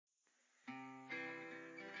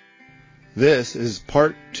This is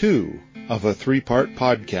part 2 of a 3-part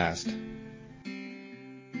podcast.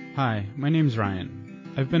 Hi, my name's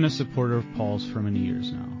Ryan. I've been a supporter of Paul's for many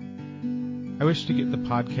years now. I wish to get the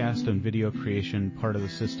podcast and video creation part of the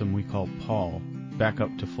system we call Paul back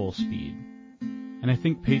up to full speed. And I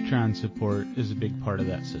think Patreon support is a big part of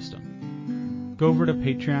that system. Go over to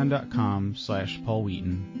patreon.com/Paul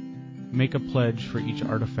Wheaton. Make a pledge for each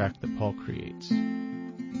artifact that Paul creates.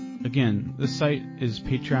 Again, the site is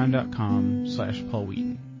patreon.com/Paul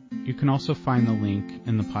Wheaton. You can also find the link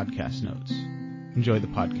in the podcast notes. Enjoy the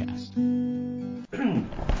podcast.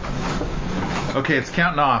 Okay, it's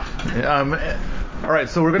counting off. All right,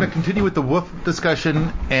 so we're going to continue with the WWOOF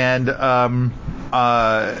discussion, and I've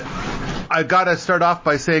got to start off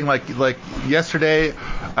by saying, like yesterday,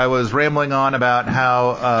 I was rambling on about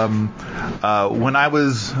how when I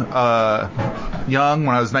was young,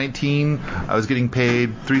 when I was 19, I was getting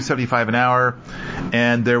paid $3.75 an hour,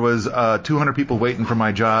 and there was 200 people waiting for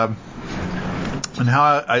my job. And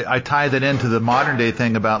how I tie that into the modern day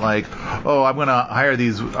thing about like, oh, I'm going to hire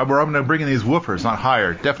these, or I'm going to bring in these woofers, not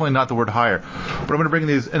hire, definitely not the word hire, but I'm going to bring in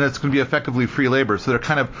these, and it's going to be effectively free labor. So they're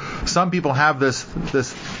kind of, some people have this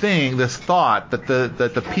thought that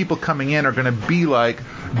the people coming in are going to be like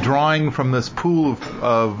drawing from this pool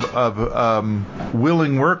of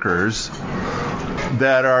willing workers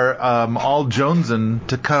that are all jonesing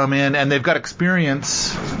to come in, and they've got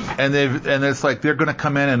experience, and it's like they're going to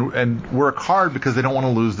come in and work hard because they don't want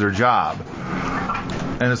to lose their job.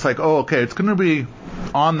 And it's like, oh, okay, it's going to be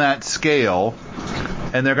on that scale,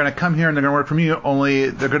 and they're going to come here and they're going to work for me, only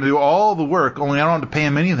they're going to do all the work, only I don't have to pay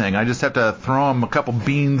them anything. I just have to throw them a couple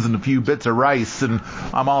beans and a few bits of rice, and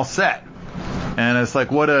I'm all set. And it's like,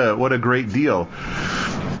 what a great deal.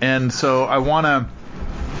 And so I want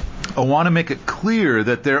to make it clear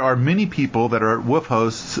that there are many people that are WWOOF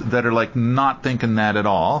hosts that are like not thinking that at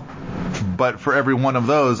all. But for every one of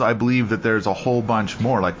those, I believe that there's a whole bunch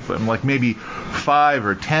more, like maybe 5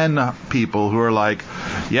 or 10 people who are like,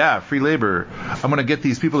 yeah, free labor. I'm going to get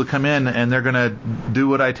these people to come in, and they're going to do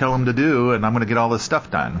what I tell them to do, and I'm going to get all this stuff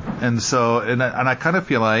done. And so, and I kind of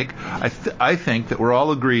feel like I think that we're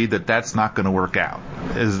all agreed that that's not going to work out.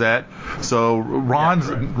 Is that so?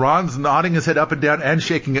 Ron's nodding his head up and down and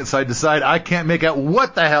shaking it side to side. I can't make out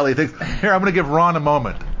what the hell he thinks. Here, I'm going to give Ron a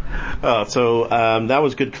moment. So that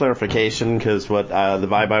was good clarification, because what the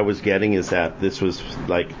vibe I was getting is that this was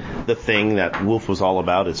like the thing that WWOOF was all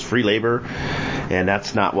about, is free labor, and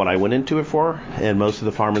that's not what I went into it for. And most of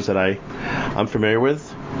the farmers that I'm familiar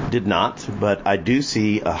with did not, but I do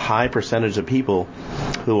see a high percentage of people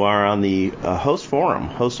who are on the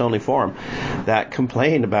host-only forum, that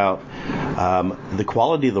complain about the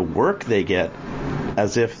quality of the work they get,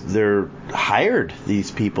 as if they're hired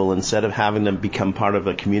these people instead of having them become part of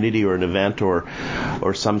a community or an event or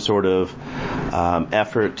some sort of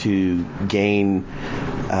effort to gain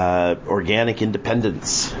organic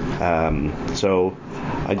independence. So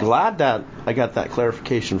I'm glad that I got that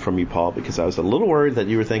clarification from you, Paul, because I was a little worried that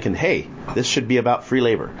you were thinking, hey, this should be about free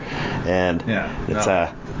labor. And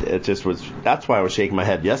it just was, that's why I was shaking my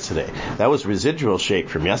head yesterday. That was residual shake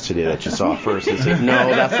from yesterday that you saw first. I said, no,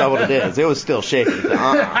 that's not what it is. It was still shaking.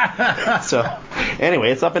 So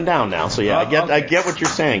anyway, it's up and down now. So yeah, I get what you're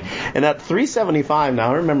saying. And at $3.75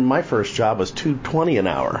 now, I remember my first job was $2.20 an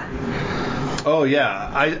hour. Oh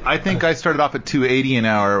yeah, I think I started off at $2.80 an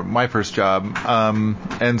hour, my first job,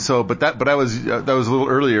 and so that was a little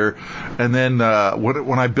earlier, and then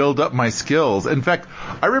when I build up my skills, in fact,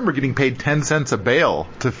 I remember getting paid 10 cents a bale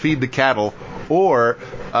to feed the cattle, or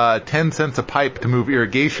 10 cents a pipe to move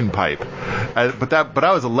irrigation pipe, but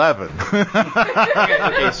I was 11.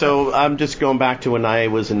 Okay, so I'm just going back to when I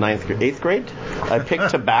was in 8th grade. I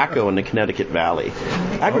picked tobacco in the Connecticut Valley,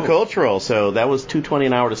 agricultural, so that was $2.20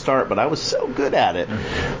 an hour to start, but I was so good at it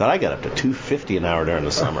that I got up to $2.50 an hour during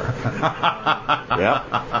the summer. Yeah,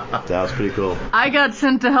 that was pretty cool. I got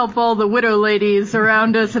sent to help all the widow ladies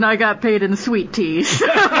around us, and I got paid in sweet teas.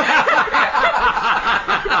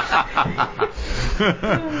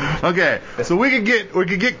 Okay, so we could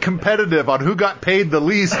get competitive on who got paid the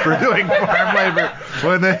least for doing farm labor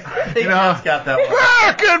when they, got that one.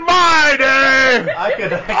 Back in my day,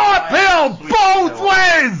 uphill both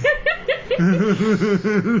ways.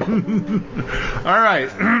 All right,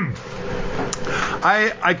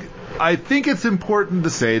 I think it's important to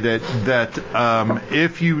say that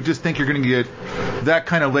if you just think you're going to get that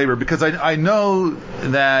kind of labor, because I know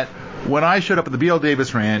that when I showed up at the B.L.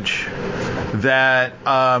 Davis Ranch, that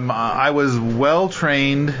I was well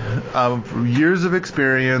trained, years of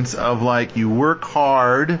experience of like you work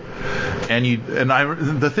hard,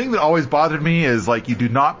 the thing that always bothered me is like you do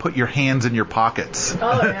not put your hands in your pockets.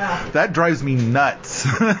 Oh yeah. That drives me nuts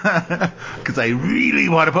because I really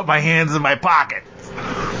want to put my hands in my pockets.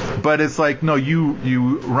 But it's like, no,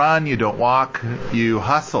 you run, you don't walk, you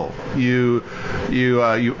hustle, you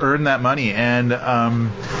earn that money, and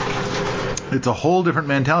it's a whole different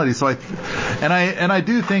mentality. So I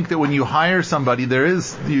do think that when you hire somebody, there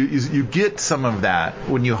is you get some of that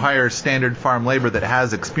when you hire standard farm labor that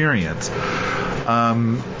has experience.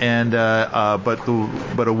 But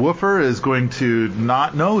a woofer is going to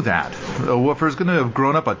not know that. A woofer is going to have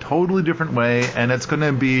grown up a totally different way, and it's going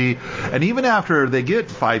to be, and even after they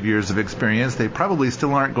get 5 years of experience, they probably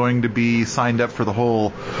still aren't going to be signed up for the whole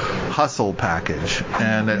hustle package.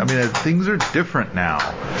 And I mean, things are different now.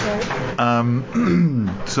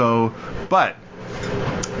 But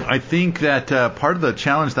I think that part of the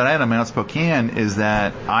challenge that I had on Mount Spokane is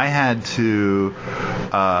that I had to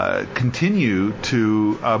continue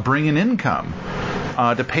to bring in income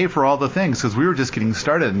to pay for all the things, because we were just getting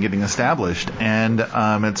started and getting established. And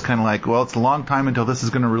it's kind of like, well, it's a long time until this is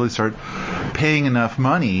going to really start paying enough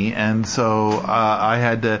money. And so I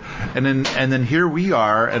had to, and then here we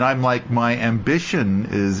are, and I'm like, my ambition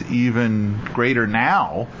is even greater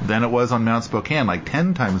now than it was on Mount Spokane, like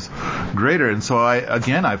 10 times greater. And so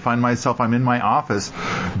I find myself, I'm in my office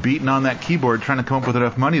beating on that keyboard trying to come up with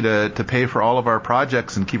enough money to pay for all of our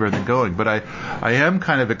projects and keep everything going. But I am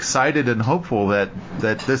kind of excited and hopeful that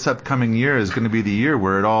this upcoming year is going to be the year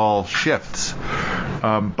where it all shifts.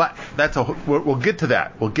 But we'll get to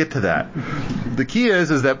that. We'll get to that. The key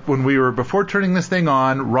is that when we were, before turning this thing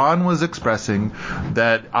on, Ron was expressing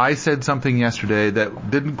that I said something yesterday that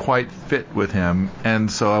didn't quite fit with him,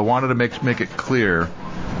 and so I wanted to make it clear.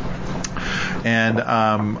 And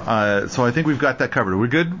so I think we've got that covered. We're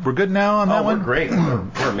good. We're good now on that one. We're great.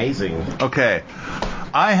 We're amazing. Okay.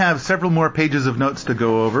 I have several more pages of notes to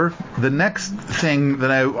go over. The next thing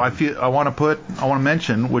that I want to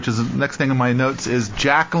mention, which is the next thing in my notes, is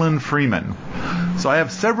Jacqueline Freeman. So I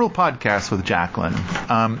have several podcasts with Jacqueline,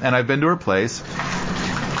 and I've been to her place.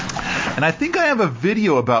 And I think I have a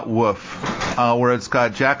video about WWOOF, where it's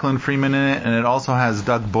got Jacqueline Freeman in it, and it also has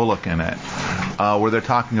Doug Bullock in it, where they're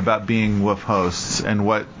talking about being WWOOF hosts and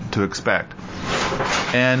what to expect.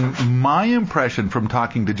 And my impression from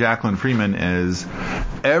talking to Jacqueline Freeman is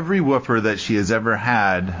every woofer that she has ever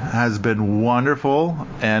had has been wonderful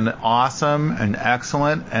and awesome and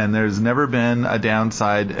excellent, and there's never been a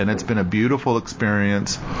downside, and it's been a beautiful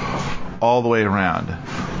experience all the way around.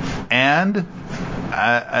 And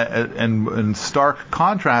in stark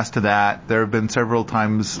contrast to that, there have been several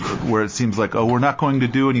times where it seems like, oh, we're not going to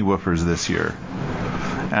do any woofers this year.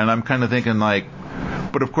 And I'm kind of thinking like,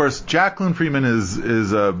 but of course, Jacqueline Freeman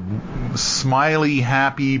is a smiley,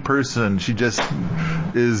 happy person. She just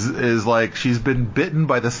is like, she's been bitten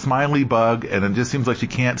by the smiley bug, and it just seems like she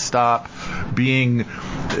can't stop being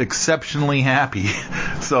exceptionally happy.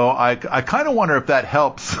 So I kind of wonder if that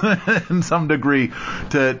helps in some degree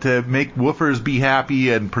to make woofers be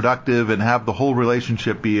happy and productive and have the whole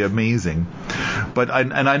relationship be amazing. But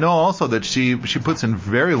I know also that she puts in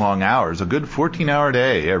very long hours, a good 14-hour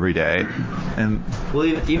day every day. And well,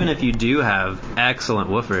 even if you do have excellent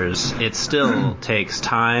woofers, it still takes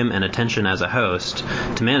time and attention as a host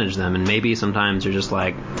to manage them. And maybe sometimes you're just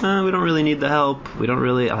like, we don't really need the help. We don't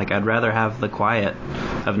really, like, I'd rather have the quiet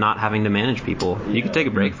of not having to manage people. You could take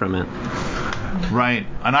a break from it. Right.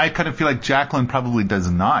 And I kind of feel like Jacqueline probably does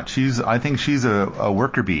not. I think she's a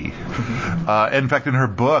worker bee. In fact, in her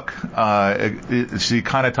book, she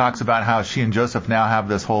kind of talks about how she and Joseph now have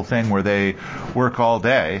this whole thing where they work all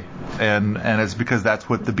day, and it's because that's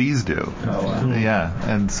what the bees do. Oh, wow. Yeah.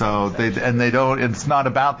 And so they don't, it's not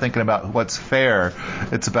about thinking about what's fair.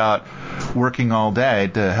 It's about working all day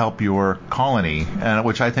to help your colony, and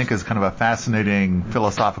which I think is kind of a fascinating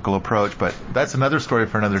philosophical approach, but that's another story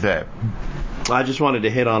for another day. I just wanted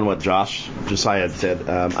to hit on what Josiah had said.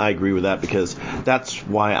 I agree with that, because that's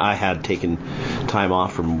why I had taken time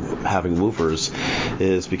off from having woofers,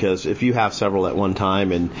 is because if you have several at one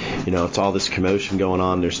time and, it's all this commotion going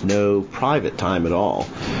on, there's no private time at all.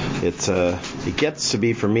 It gets to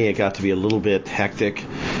be, for me, it got to be a little bit hectic.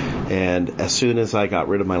 And as soon as I got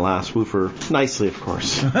rid of my last woofer, nicely, of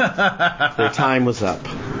course, their time was up.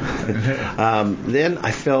 Then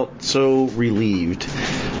I felt so relieved.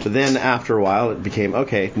 But then after a while, it became,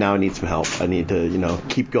 okay, now I need some help. I need to,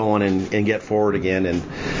 keep going and get forward again. And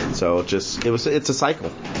so it's a cycle.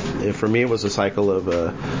 For me, it was a cycle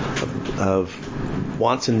of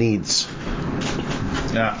wants and needs.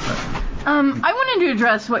 Yeah. I wanted to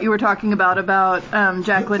address what you were talking about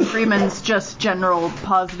Jacqueline Freeman's just general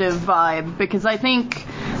positive vibe, because I think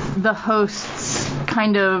the host's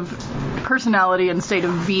kind of personality and state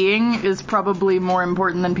of being is probably more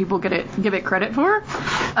important than people give it credit for.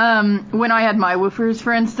 When I had my woofers,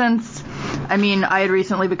 for instance, I mean, I had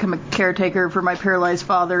recently become a caretaker for my paralyzed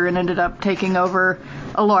father and ended up taking over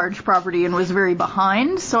a large property and was very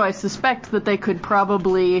behind, so I suspect that they could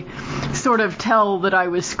probably sort of tell that I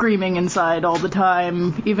was screaming inside all the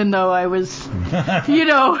time, even though I was,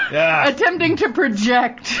 attempting to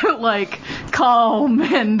project, like, calm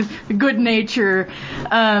and good nature.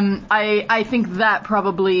 I think that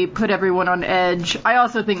probably put everyone on edge. I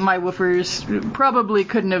also think my woofers probably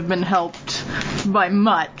couldn't have been helped by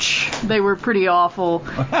much. They were pretty awful.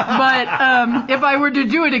 But if I were to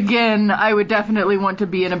do it again, I would definitely want to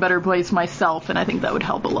be in a better place myself, and I think that would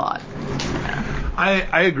help a lot.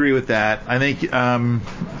 I agree with that. I think and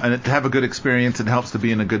to have a good experience, it helps to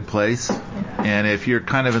be in a good place. And if you're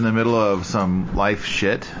kind of in the middle of some life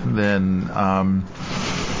shit, then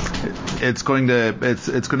it's going to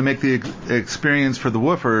make the experience for the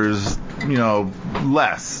woofers,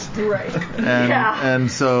 less. Right.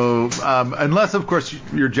 And so unless of course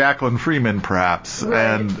you're Jacqueline Freeman, perhaps.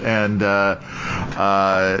 Right. And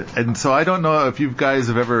so I don't know if you guys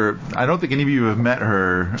have ever. I don't think any of you have met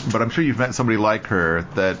her, but I'm sure you've met somebody like her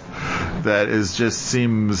that is just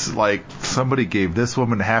seems like somebody gave this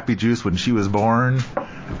woman happy juice when she was born,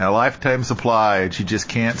 a lifetime supply, and she just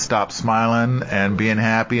can't stop smiling and being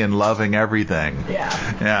happy and loving everything.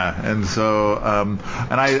 Yeah. And so and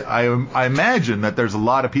I imagine that there's a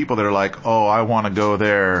lot of people that are like, oh, I want to go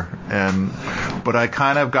there, but I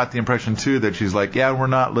kind of got the impression too that she's like, yeah, we're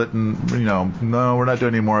not no, we're not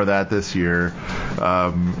doing any more of that this year.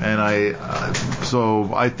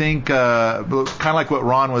 So I think kind of like what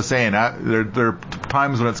Ron was saying, there are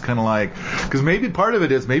times when it's kind of like, because maybe part of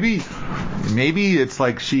it is maybe it's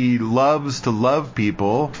like she loves to love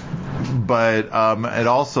people, but it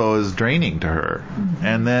also is draining to her.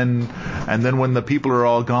 And then when the people are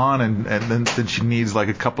all gone, and then she needs like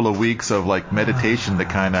a couple of weeks of like meditation to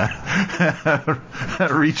kind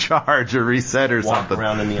of recharge or reset or something. Walk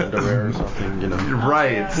around in the underwear or something,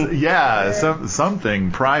 Right. Yeah.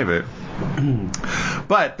 Something private.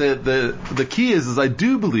 But the key is I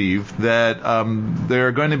do believe that there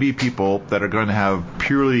are going to be people that are going to have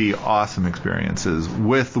purely awesome experiences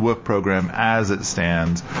with the WWOOF program as it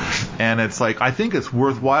stands, and it's like I think it's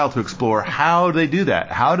worthwhile to explore how they do that.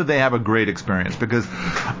 How do they have a great experience? Because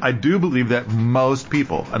I do believe that most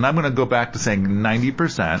people, and I'm going to go back to saying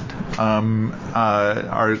 90%,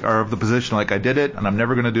 are of the position like I did it and I'm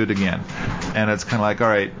never going to do it again. And it's kind of like, all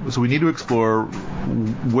right, so we need to explore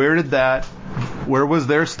where was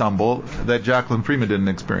their stumble that Jacqueline Freeman didn't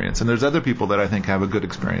experience, and there's other people that I think have a good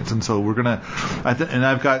experience, and so we're gonna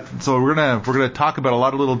talk about a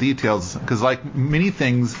lot of little details, because like many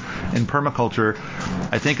things in permaculture,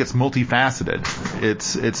 I think it's multifaceted.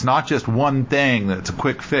 It's not just one thing that's a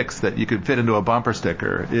quick fix that you could fit into a bumper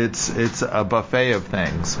sticker. It's a buffet of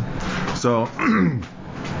things. So,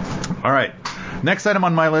 all right. Next item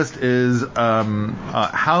on my list is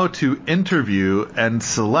how to interview and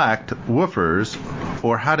select woofers,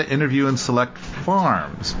 or how to interview and select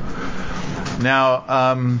farms. Now,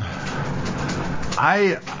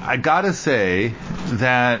 I gotta say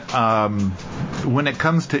that when it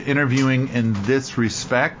comes to interviewing in this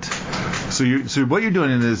respect, so what you're doing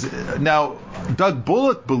is now. Doug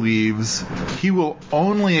Bullock believes he will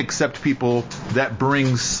only accept people that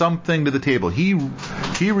bring something to the table. He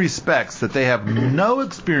respects that they have no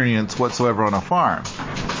experience whatsoever on a farm,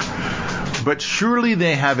 but surely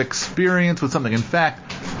they have experience with something. In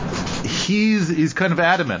fact, he's kind of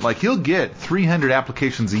adamant. Like, he'll get 300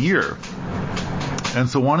 applications a year. And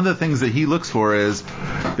so one of the things that he looks for is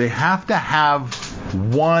they have to have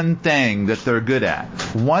one thing that they're good at,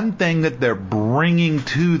 one thing that they're bringing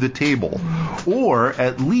to the table, or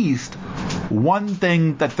at least one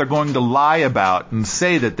thing that they're going to lie about and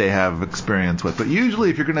say that they have experience with. But usually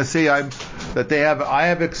if you're going to say I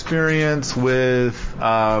have experience with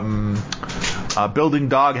building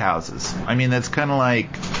dog houses, I mean, that's kind of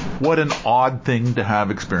like, what an odd thing to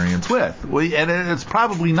have experience with. Well, and it's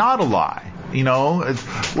probably not a lie.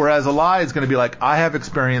 Whereas a lie is going to be like, I have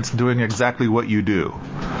experience doing exactly what you do.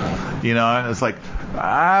 It's like,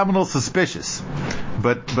 I'm a little suspicious.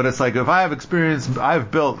 But it's like, if I have experience,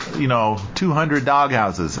 I've built, 200 dog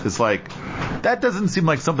houses. It's like, that doesn't seem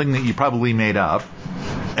like something that you probably made up.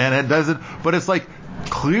 And it doesn't, but it's like,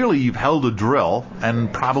 clearly you've held a drill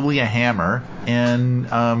and probably a hammer, and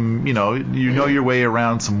you know your way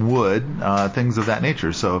around some wood, things of that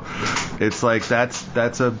nature. So it's like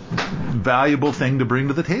that's a valuable thing to bring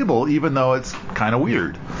to the table, even though it's kind of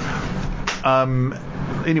weird.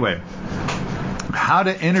 Anyway, how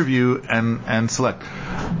to interview and select.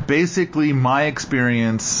 Basically, my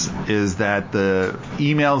experience is that the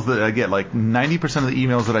emails that I get, like 90% of the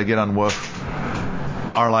emails that I get on WWOOF,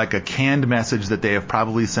 are like a canned message that they have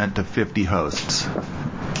probably sent to 50 hosts,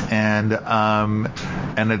 and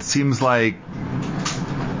it seems like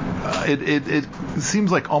it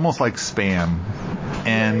seems like almost like spam,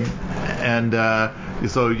 and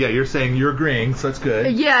so yeah, you're saying you're agreeing, so that's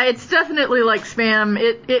good. Yeah, it's definitely like spam.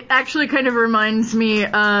 It actually kind of reminds me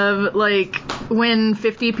of like when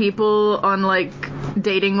 50 people on like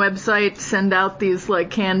dating websites send out these like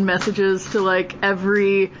canned messages to like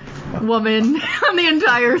every woman on the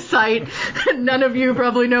entire site. None of you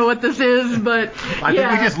probably know what this is, but I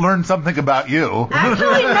think we just learned something about you.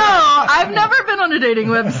 Actually, no. I've never been on a dating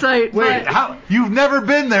website. Wait, how? You've never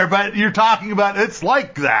been there, but you're talking about it's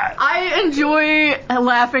like that. I enjoy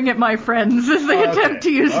laughing at my friends as they attempt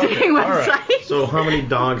to use dating websites. Right. So how many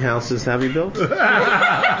dog houses have you built? 2-legged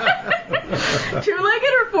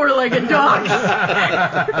or 4-legged dogs?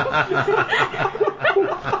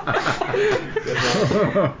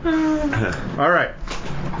 All right.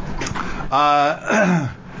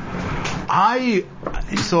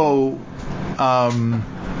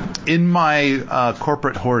 In my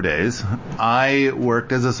corporate whore days, I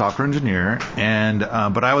worked as a software engineer,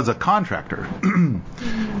 but I was a contractor,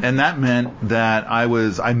 and that meant that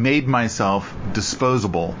I made myself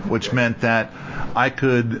disposable, which meant that I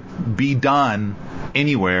could be done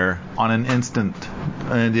anywhere on an instant,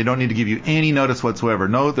 and they don't need to give you any notice whatsoever.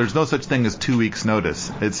 No, there's no such thing as 2 weeks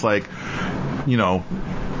notice. It's like,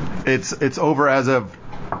 it's over as of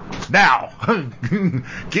now.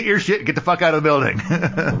 Get your shit, get the fuck out of the building.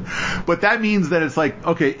 But that means that it's like,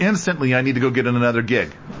 okay, instantly I need to go get in another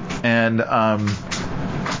gig. And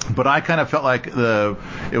but I kind of felt like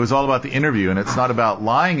it was all about the interview, and it's not about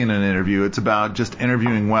lying in an interview. It's about just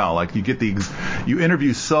interviewing well. Like you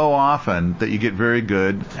interview so often that you get very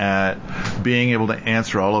good at being able to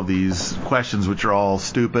answer all of these questions, which are all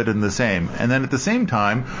stupid and the same. And then at the same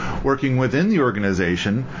time, working within the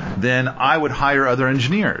organization, then I would hire other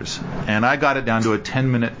engineers, and I got it down to a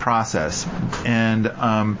 10-minute process. And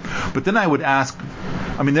but then I would ask.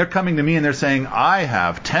 I mean, they're coming to me and they're saying, I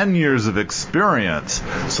have 10 years of experience.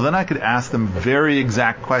 So then I could ask them very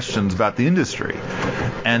exact questions about the industry.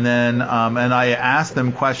 And then, and I asked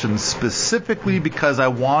them questions specifically because I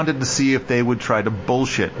wanted to see if they would try to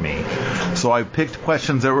bullshit me. So I picked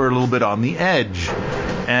questions that were a little bit on the edge.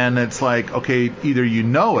 And it's like, okay, either you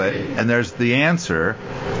know it and there's the answer,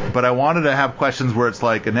 but I wanted to have questions where it's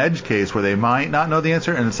like an edge case where they might not know the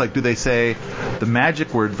answer, and it's like, do they say the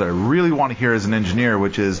magic words that I really want to hear as an engineer,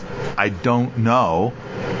 which is, I don't know,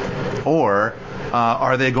 or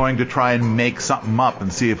are they going to try and make something up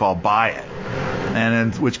and see if I'll buy it?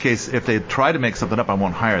 And in which case, if they try to make something up, I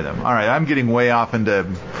won't hire them. All right, I'm getting way off into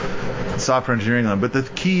software engineering, but the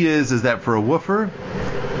key is that for a woofer,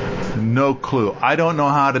 no clue. I don't know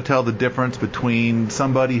how to tell the difference between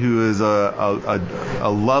somebody who is a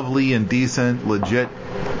lovely and decent, legit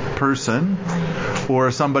person,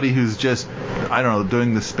 or somebody who's just, I don't know,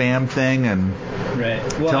 doing the spam thing and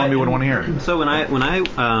telling me what I want to hear. So when I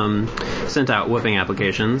sent out WWOOFing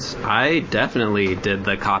applications, I definitely did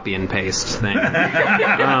the copy and paste thing. You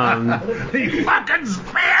fucking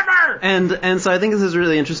spammer! And so I think this is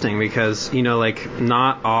really interesting because,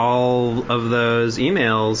 not all of those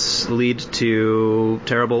emails lead to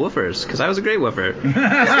terrible woofers, because I was a great woofer. I'm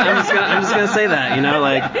just gonna say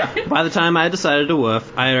that, by the time I decided to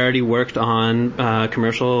woof, I had already worked on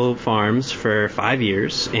commercial farms for 5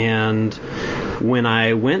 years, and when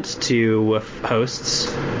I went to woof hosts,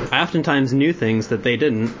 I oftentimes knew things that they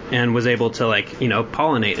didn't, and was able to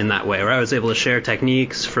pollinate in that way, where I was able to share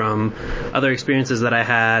techniques from other experiences that I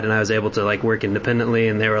had, and I was able to work independently,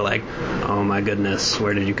 and they were like, oh my goodness,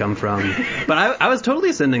 where did you come from? But I was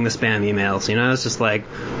totally sending the spam emails, I was just like,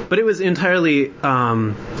 but it was entirely,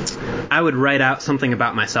 I would write out something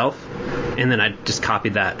about myself, and then I just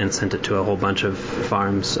copied that and sent it to a whole bunch of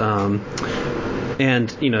farms. And,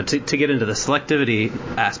 to get into the selectivity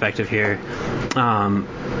aspect of here,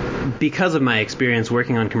 because of my experience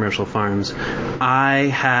working on commercial farms,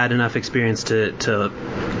 I had enough experience to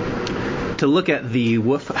look at the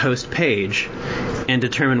WWOOF host page and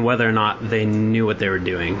determine whether or not they knew what they were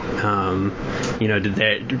doing.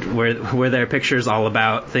 Were their pictures all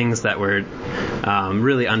about things that were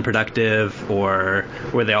really unproductive, or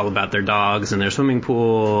were they all about their dogs and their swimming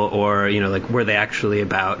pool, or were they actually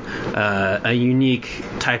about a unique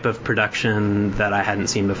type of production that I hadn't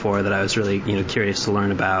seen before that I was really curious to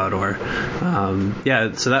learn about, or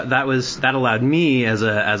so that allowed me as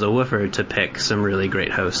a woofer to pick some really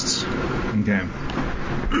great hosts. Okay.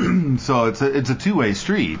 So it's a two-way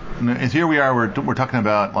street. And here we are. We're talking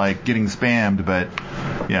about like getting spammed, but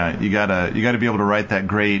yeah, you gotta be able to write that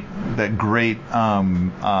great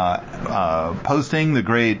posting, the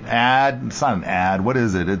great ad. It's not an ad. What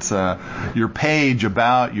is it? It's your page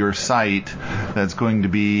about your site that's going to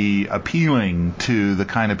be appealing to the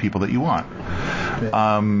kind of people that you want.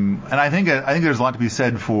 And I think there's a lot to be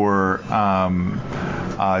said for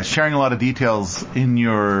sharing a lot of details in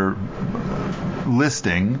your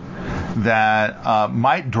listing that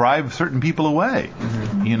might drive certain people away.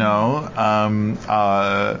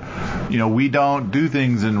 We don't do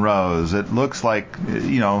things in rows. It looks like,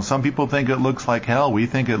 some people think it looks like hell. We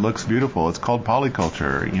think it looks beautiful. It's called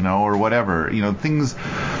polyculture, or whatever, things.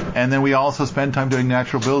 And then we also spend time doing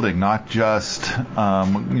natural building, not just,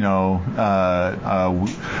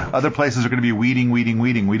 other places are going to be weeding.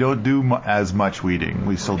 We don't do as much weeding.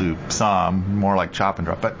 We still do some, more like chop and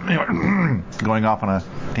drop. But anyway, going off on a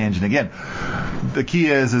tangent again. The key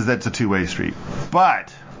is that it's a two-way street.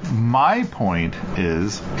 But my point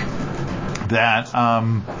is that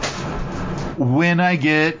when I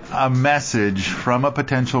get a message from a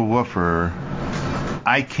potential woofer,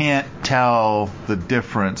 I can't tell the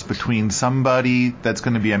difference between somebody that's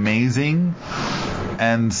going to be amazing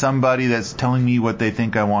and somebody that's telling me what they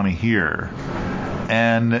think I want to hear.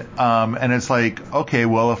 And it's like, okay,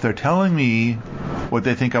 well, if they're telling me what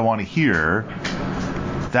they think I want to hear,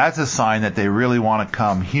 that's a sign that they really want to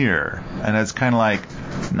come here. And it's kind of like,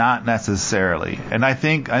 not necessarily. And I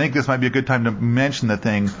think this might be a good time to mention the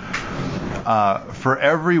thing. For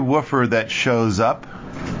every woofer that shows up,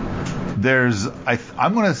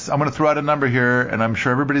 I'm going to throw out a number here, and I'm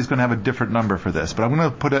sure everybody's going to have a different number for this, but I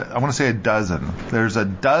want to say a dozen. There's a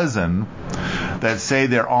dozen that say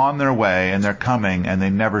they're on their way and they're coming and they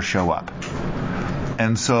never show up.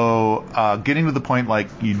 And so getting to the point like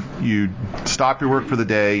you stop your work for the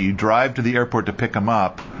day, you drive to the airport to pick them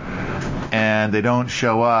up, and they don't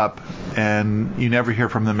show up, and you never hear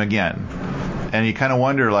from them again. And you kind of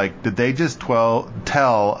wonder, like, did they just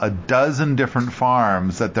tell a dozen different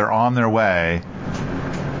farms that they're on their way,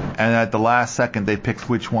 and at the last second they picked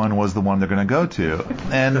which one was the one they're going to go to?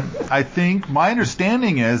 And I think my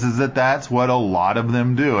understanding is that that's what a lot of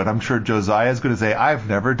them do. And I'm sure Josiah is going to say, I've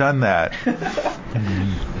never done that.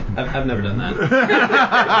 I've never done that.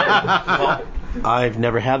 Well, I've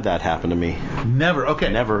never had that happen to me. Never? Okay.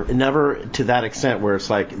 Never to that extent where it's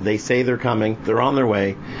like they say they're coming, they're on their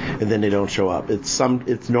way, and then they don't show up. It's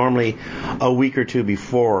normally a week or two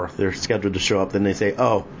before they're scheduled to show up. Then they say,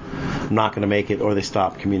 oh, I'm not going to make it, or they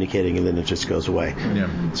stop communicating, and then it just goes away.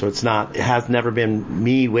 Yeah. So it has never been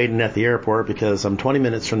me waiting at the airport, because I'm 20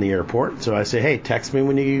 minutes from the airport. So I say, hey, text me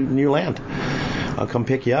when you land. I'll come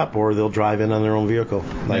pick you up, or they'll drive in on their own vehicle.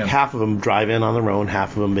 Half of them drive in on their own,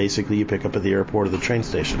 half of them basically you pick up at the airport or the train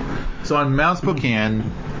station. So on Mount Spokane,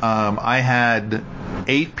 I had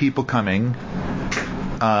 8 people coming,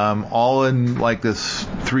 all in like this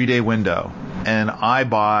 3-day window. And I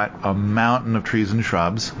bought a mountain of trees and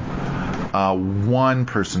shrubs. One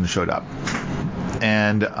person showed up.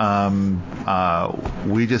 And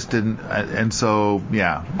we just didn't. And so,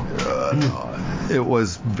 yeah. I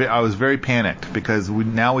was very panicked, because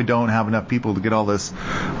now we don't have enough people to get all this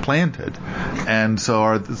planted, and so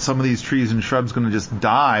are some of these trees and shrubs going to just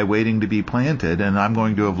die waiting to be planted, and I'm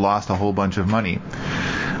going to have lost a whole bunch of money.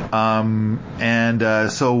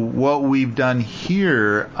 So what we've done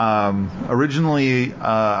here, originally,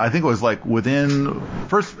 I think it was like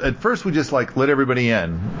at first we just like let everybody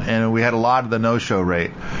in, and we had a lot of the no-show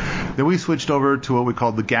rate. Then we switched over to what we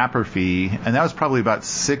called the gapper fee, and that was probably about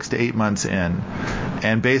 6 to 8 months in.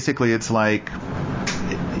 And basically it's like,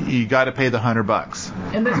 you got to pay the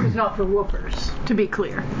 $100. And this was not for woofers, to be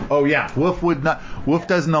clear. Oh yeah, WWOOF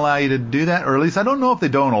doesn't allow you to do that, or at least I don't know if they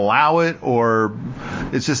don't allow it, or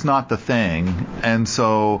it's just not the thing. And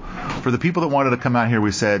so for the people that wanted to come out here,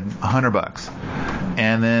 we said $100.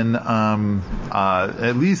 And then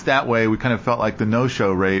at least that way we kind of felt like the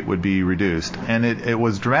no-show rate would be reduced, and it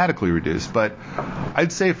was dramatically reduced. But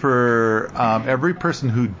I'd say for every person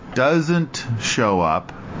who doesn't show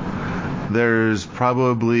up, there's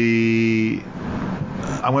probably,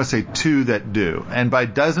 I'm going to say 2 that do. And by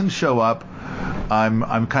doesn't show up,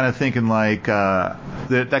 I'm kind of thinking like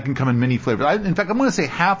that can come in many flavors. In fact, I'm going to say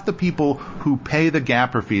half the people who pay the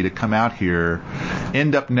gapper fee to come out here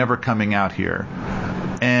end up never coming out here.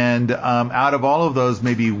 And out of all of those,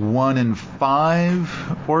 maybe 1 in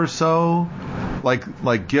 5 or so,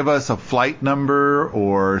 like give us a flight number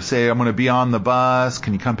or say I'm going to be on the bus.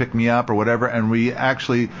 Can you come pick me up or whatever? And we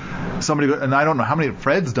actually and I don't know how many.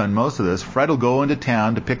 Fred's done most of this. Fred will go into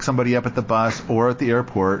town to pick somebody up at the bus or at the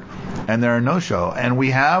airport, and they're a no-show. And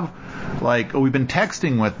we've been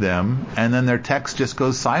texting with them, and then their text just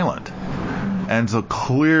goes silent. And so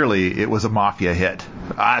clearly it was a mafia hit.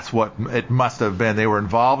 That's what it must have been. They were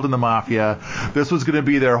involved in the mafia. This was going to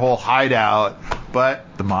be their whole hideout,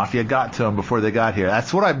 but the mafia got to them before they got here.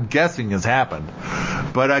 That's what I'm guessing has happened.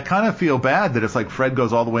 But I kind of feel bad that it's like Fred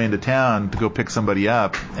goes all the way into town to go pick somebody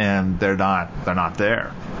up, and they're not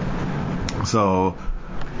there. So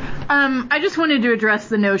I just wanted to address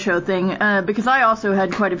the no-show thing, because I also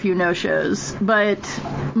had quite a few no-shows, but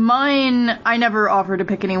mine, I never offered to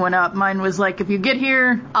pick anyone up. Mine was like, if you get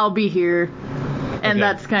here, I'll be here. And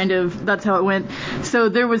okay. that's how it went. So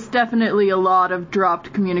there was definitely a lot of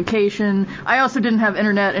dropped communication. I also didn't have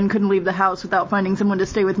internet and couldn't leave the house without finding someone to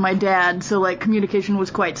stay with my dad. So like communication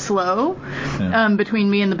was quite slow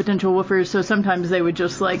between me and the potential woofers. So sometimes they would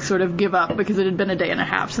just sort of give up because it had been a day and a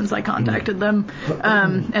half since I contacted them.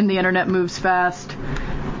 And the internet moves fast.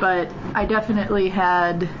 But I definitely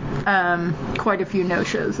had quite a few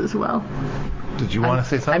no-shows as well. Did you want to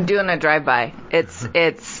say something? I'm doing a drive-by. It's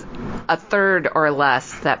a third or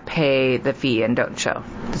less that pay the fee and don't show.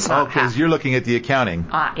 It's not because you're looking at the accounting.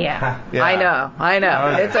 Yeah. I know.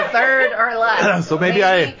 It's a third or less. So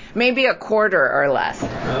maybe maybe a quarter or less. Oh,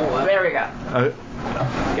 wow. There we go.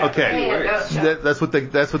 Okay, that's with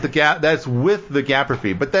the gapper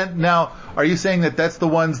fee. But then now, are you saying that that's the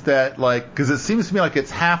ones that because it seems to me like it's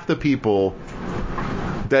half the people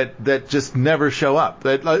that just never show up.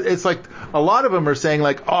 That it's like a lot of them are saying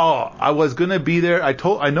I was going to be there. I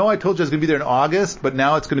know I told you I was going to be there in August, but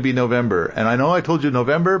now it's going to be November. And I know I told you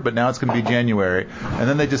November, but now it's going to be January. And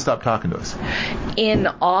then they just stop talking to us. In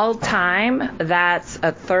all time, that's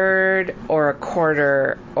a third or a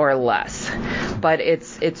quarter or less. But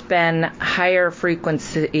it's been higher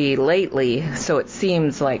frequency lately, so it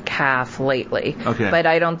seems like half lately. Okay. But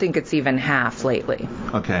I don't think it's even half lately.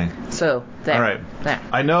 Okay. So there. All right. There.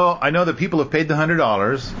 I know that people have paid the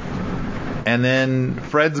 $100, and then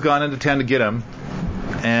Fred's gone into town to get him,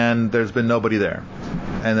 and there's been nobody there.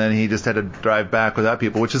 And then he just had to drive back without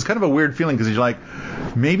people, which is kind of a weird feeling because you're like,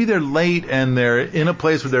 maybe they're late and they're in a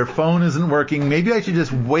place where their phone isn't working. Maybe I should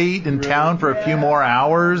just wait in town for a few more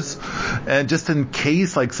hours, and just in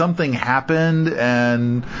case something happened.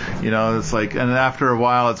 And it's like, and after a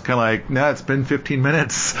while, it's kind of like, no, it's been 15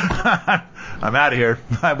 minutes. I'm out of here.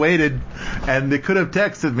 I waited, and they could have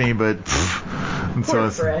texted me, but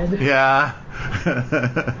Poor Fred. Yeah.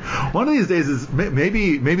 One of these days is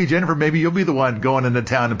maybe Jennifer, maybe you'll be the one going into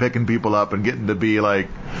town and picking people up and getting to be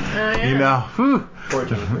whew. Poor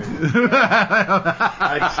Jennifer.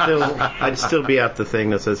 I'd still be at the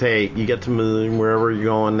thing that says, hey, you get to move wherever you're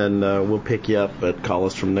going, and we'll pick you up, but call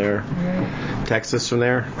us from there. Text us from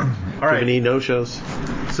there. All right. Any no-shows?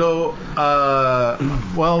 So,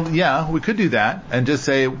 we could do that and just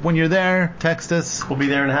say, when you're there, text us. We'll be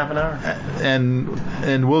there in half an hour.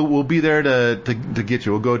 And we'll be there to get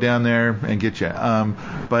you. We'll go down there and get you. And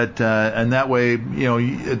that way,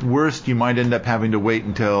 at worst, you might end up having to wait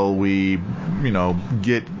until we,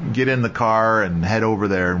 get in the car and head over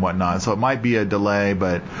there and whatnot. So it might be a delay,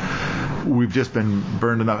 but we've just been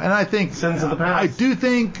burned enough. And I think sins of the past. I do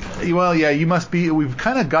think, you must be. We've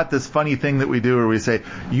kind of got this funny thing that we do where we say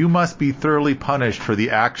you must be thoroughly punished for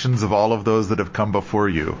the actions of all of those that have come before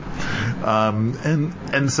you.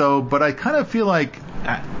 But I kind of feel like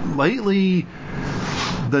lately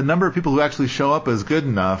the number of people who actually show up is good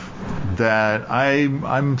enough that I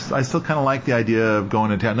still kind of like the idea of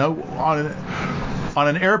going to town. Now, on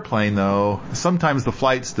an airplane, though, sometimes the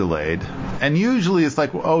flight's delayed. And usually it's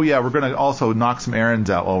like, we're going to also knock some errands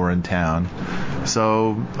out while we're in town.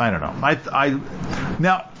 So, I don't know.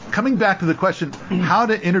 Now, coming back to the question, how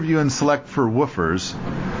to interview and select for woofers,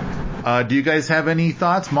 do you guys have any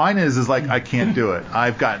thoughts? Mine is I can't do it.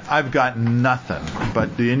 I've got nothing.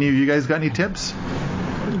 But do any of you guys got any tips?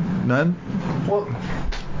 None? Well,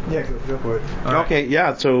 yeah, go for it. Okay,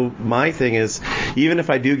 yeah. So my thing is, even if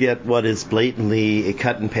I do get what is blatantly a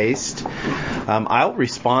cut and paste, I'll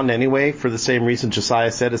respond anyway for the same reason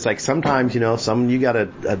Josiah said. It's like sometimes, you got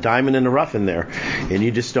a diamond in the rough in there, and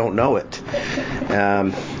you just don't know it.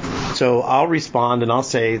 So I'll respond and I'll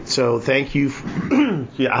say, so thank you.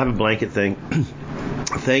 I have a blanket thing.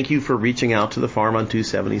 Thank you for reaching out to the farm on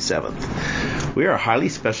 277th. We are a highly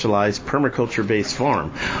specialized permaculture-based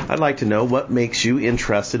farm. I'd like to know what makes you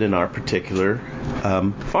interested in our particular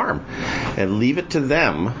farm, and leave it to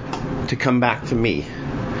them to come back to me.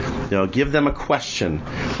 Give them a question,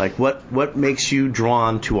 like what makes you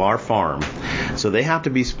drawn to our farm? So they have to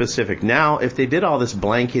be specific. Now, if they did all this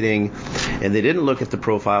blanketing and they didn't look at the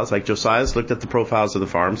profiles, like Josiah's looked at the profiles of the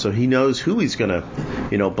farm, so he knows who he's going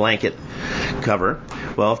to, blanket cover.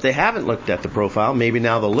 Well, if they haven't looked at the profile, maybe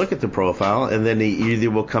now they'll look at the profile, and then they either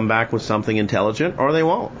will come back with something intelligent or they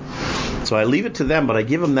won't. So I leave it to them, but I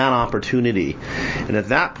give them that opportunity. And at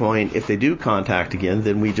that point, if they do contact again,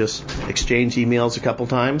 then we just exchange emails a couple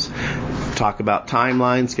times, talk about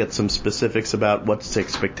timelines, get some specifics about what the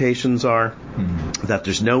expectations are, that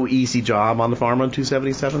there's no easy job on the farm on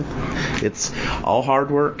 277. It's all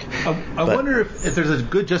hard work. I wonder if there's a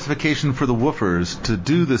good justification for the woofers to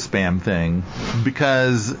do the spam thing,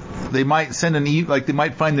 because they might send they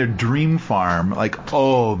might find their dream farm, like,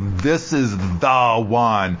 oh, this is the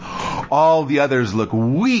one. All the others look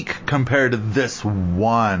weak compared to this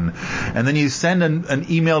one. And then you send an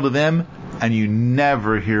email to them, and you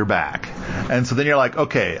never hear back. And so then you're like,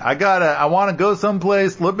 okay, I want to go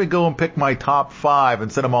someplace. Let me go and pick my top 5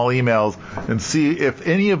 and send them all emails and see if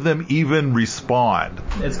any of them even respond.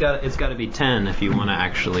 It's got to be 10 if you want to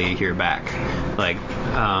actually hear back. Like,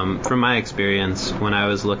 from my experience, when I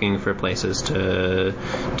was looking for places to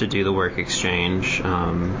do the work exchange,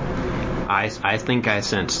 I think I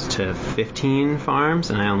sent to 15 farms,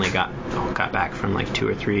 and I only got back from like 2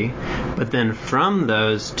 or 3. But then from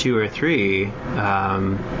those 2 or 3,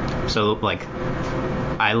 so like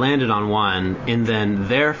I landed on one, and then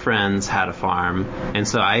their friends had a farm, and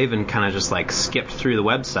so I even kind of just like skipped through the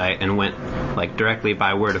website and went like directly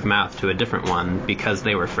by word of mouth to a different one because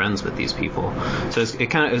they were friends with these people. So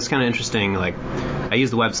it was kind of interesting. Like I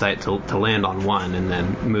used the website to land on one, and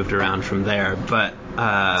then moved around from there. But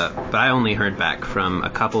I only heard back from a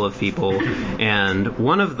couple of people, and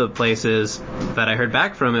one of the places that I heard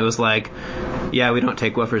back from, it was like, yeah, we don't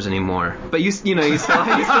take woofers anymore. But you still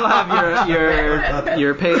have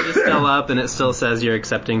your page is still up, and it still says you're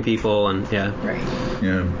accepting people, and yeah. Right.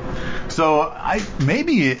 Yeah. So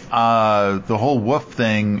maybe the whole woof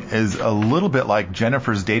thing is a little bit like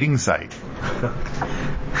Jennifer's dating site.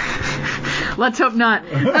 Let's hope not.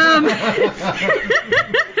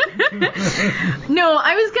 No,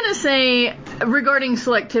 I was going to say, regarding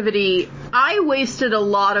selectivity, I wasted a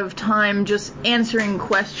lot of time just answering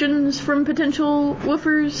questions from potential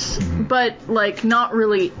woofers, but, like, not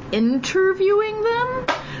really interviewing them.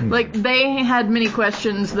 Like, they had many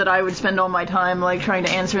questions that I would spend all my time, like, trying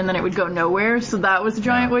to answer, and then it would go nowhere, so that was a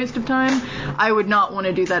giant waste of time. I would not want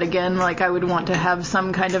to do that again. Like, I would want to have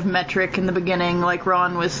some kind of metric in the beginning, like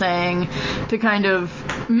Ron was saying, to kind of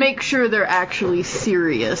make sure they're actually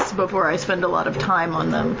serious before I spend a lot of time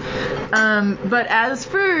on them. But as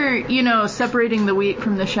for, separating the wheat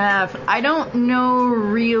from the chaff, I don't know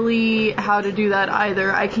really how to do that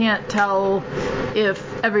either. I can't tell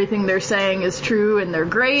if everything they're saying is true and they're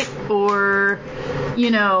great, or,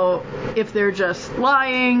 if they're just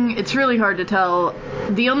lying. It's really hard to tell.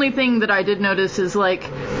 The only thing that I did notice is, like,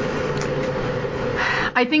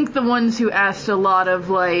 I think the ones who asked a lot of,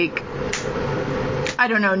 like, I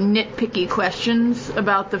don't know, nitpicky questions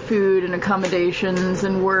about the food and accommodations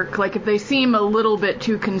and work, like, if they seem a little bit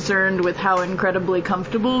too concerned with how incredibly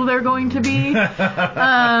comfortable they're going to be,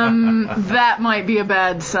 that might be a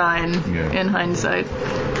bad sign in hindsight.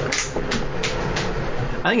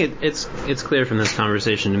 I think it's clear from this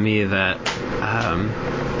conversation to me that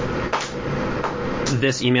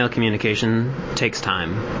this email communication takes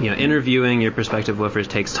time. Interviewing your prospective woofers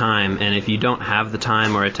takes time, and if you don't have the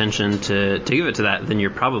time or attention to give it to that, then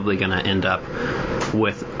you're probably going to end up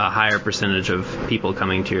with a higher percentage of people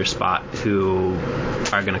coming to your spot who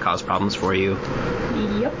are going to cause problems for you.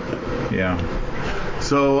 Yep. Yeah.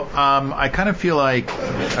 So I kind of feel like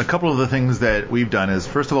a couple of the things that we've done is,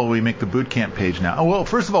 first of all, we make the boot camp page now. Well,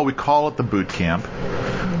 first of all, we call it the boot camp,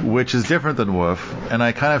 which is different than WWOOF, and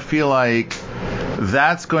I kind of feel like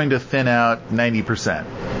that's going to thin out 90%.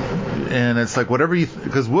 And it's like whatever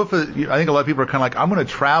because WWOOF, I think a lot of people are kind of like, I'm going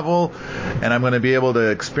to travel and I'm going to be able to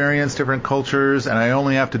experience different cultures, and I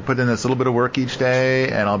only have to put in this little bit of work each day,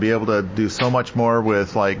 and I'll be able to do so much more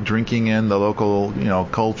with, like, drinking in the local,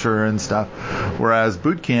 culture and stuff. Whereas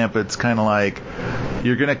boot camp, it's kind of like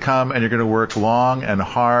you're going to come and you're going to work long and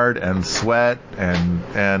hard and sweat,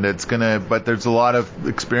 and it's going to, but there's a lot of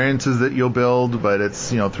experiences that you'll build, but it's,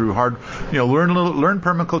 through hard, learn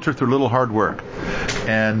permaculture through little hard work.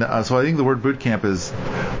 And so I think the word boot camp is,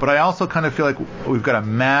 but I also kind of feel like we've got a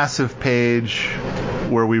massive page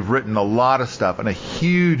where we've written a lot of stuff and a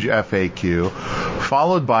huge FAQ,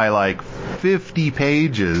 followed by like 50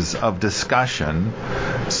 pages of discussion.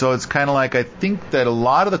 So it's kind of like, I think that a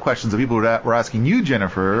lot of the questions that people were asking you,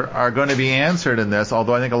 Jennifer, are going to be answered in this,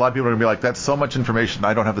 although I think a lot of people are going to be like, that's so much information,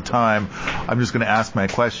 I don't have the time, I'm just going to ask my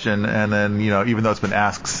question, and then, even though it's been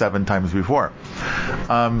asked 7 times before.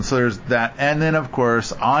 So there's that. And then, of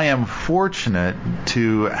course, I am fortunate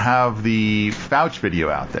to have the Fauch video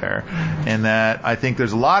out there, and that I think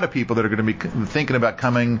there's a lot of people that are going to be thinking about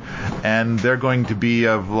coming, and they're going to be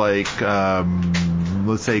of like,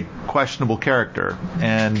 let's say, questionable character,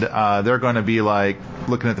 and they're going to be like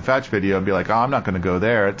looking at the Fauch video and be like, oh, I'm not going to go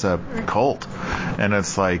there, it's a cult. And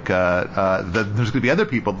it's like there's going to be other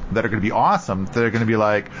people that are going to be awesome, that are going to be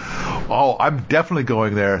like, oh, I'm definitely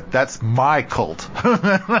going there, that's my cult.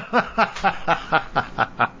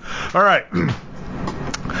 All right.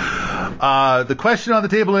 The question on the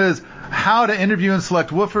table is how to interview and select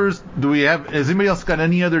woofers. Has anybody else got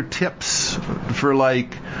any other tips for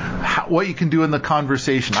like what you can do in the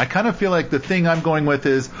conversation? I kind of feel like the thing I'm going with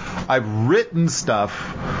is I've written stuff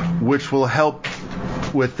which will help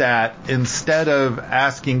with that instead of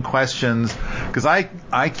asking questions, because I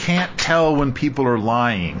can't tell when people are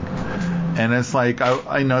lying. And it's like,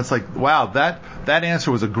 I know it's like, wow, that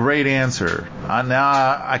answer was a great answer.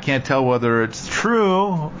 Now I can't tell whether it's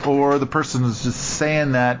true or the person is just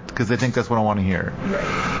saying that because they think that's what I want to hear. Right.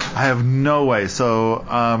 I have no way. So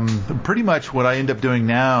pretty much what I end up doing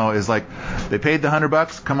now is like, they paid the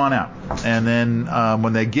 $100, come on out. And then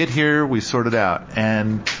when they get here, we sort it out.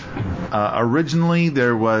 And originally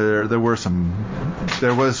there were some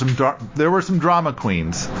drama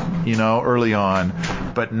queens, early on.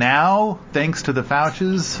 But now, thanks to the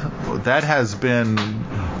Fauches, that has been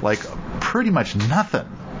like pretty much nothing.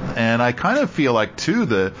 And I kind of feel like too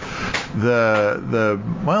anyway,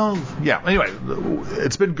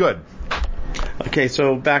 it's been good. Okay,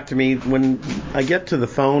 so back to me. When I get to the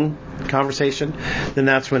phone conversation, then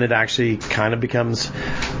that's when it actually kind of becomes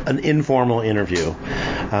an informal interview.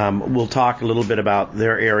 We'll talk a little bit about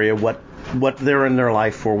their area, what they're in their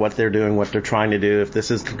life for, what they're doing, what they're trying to do, if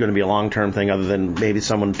this is going to be a long-term thing other than maybe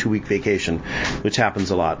someone 2-week vacation, which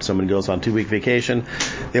happens a lot. Someone goes on 2-week vacation,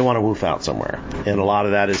 they want to woof out somewhere. And a lot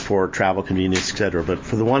of that is for travel convenience, etc. But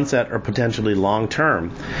for the ones that are potentially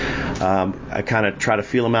long-term, I kind of try to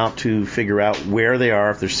feel them out to figure out where they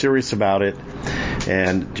are, if they're serious about it,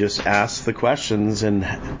 and just ask the questions and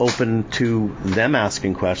open to them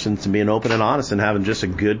asking questions and being open and honest and having just a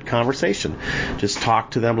good conversation. Just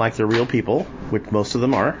talk to them like they're real people, which most of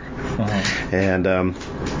them are, and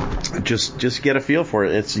just get a feel for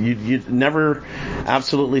it. It's you never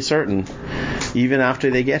absolutely certain, even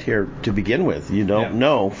after they get here to begin with. You don't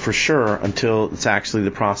know for sure until it's actually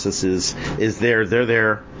the process is there. They're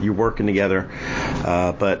there. You're working together,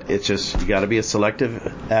 but it's just you got to be as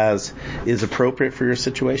selective as is appropriate for your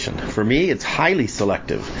situation. For me, it's highly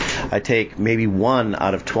selective. I take maybe 1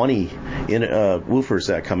 out of 20 woofers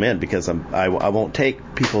that come in because I won't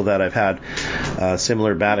take people that I've had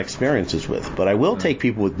similar bad experiences with, but I will take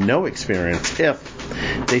people with no experience if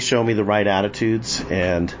they show me the right attitudes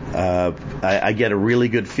and I get a really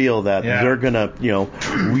good feel that they're gonna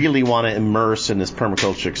really want to immerse in this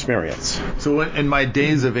permaculture experience. So in my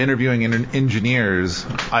days of interviewing engineers,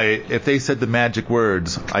 if they said the magic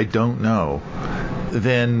words, I don't know,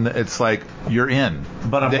 then it's like you're in.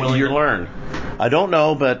 But I'm willing to learn. I don't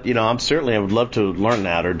know, but I would love to learn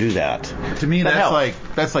that or do that. To me,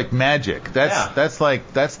 that's like magic. That's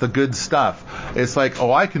the good stuff. It's like,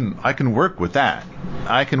 oh, I can work with that.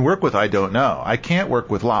 I can work with I don't know. I can't work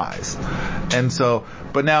with lies. And so,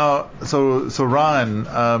 but now, so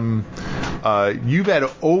Ron, you've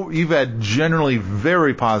had generally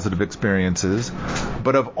very positive experiences,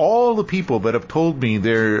 but of all the people that have told me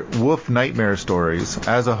their woof nightmare stories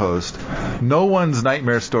as a host, no one's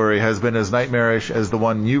nightmare story has been as nightmarish as the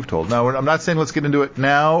one you've told. Now, I'm not saying let's get into it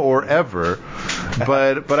now or ever,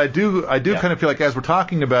 but I do kind of feel like as we're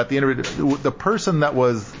talking about the interview, the person that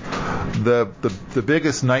was the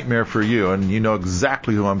biggest nightmare for you, and you know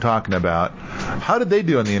exactly who I'm talking about, how did they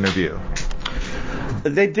do in the interview?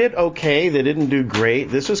 They did okay. They didn't do great.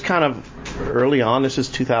 This was kind of early on. This is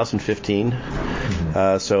 2015.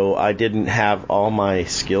 So I didn't have all my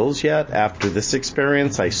skills yet. After this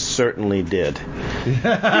experience, I certainly did.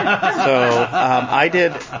 I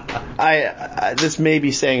did. This may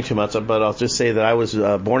be saying too much, but I'll just say that I was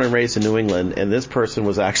born and raised in New England, and this person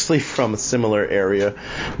was actually from a similar area,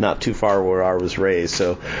 not too far where I was raised.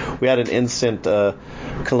 So we had an instant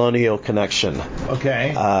colonial connection.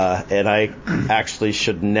 Okay. And I actually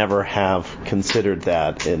should never have considered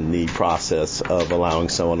that in the process of allowing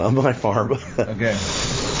someone on my farm. Okay.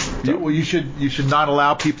 You should not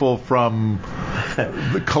allow people from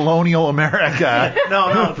the colonial America.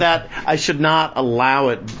 No, that I should not allow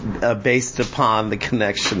it based upon the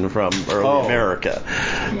connection from early America.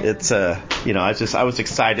 It's I was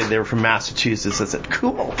excited. They were from Massachusetts. I said,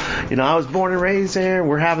 cool. I was born and raised there.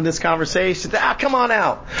 We're having this conversation. Come on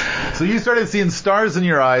out. So you started seeing stars in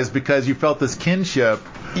your eyes because you felt this kinship.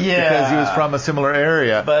 Yeah. Because he was from a similar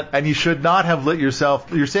area. And you should not have let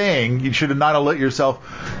yourself, you're saying, you should not have let yourself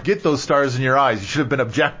get those stars in your eyes. You should have been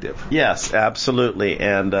objective. Yes, absolutely.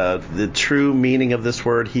 And the true meaning of this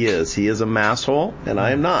word, he is a masshole, and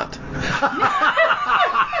I am not.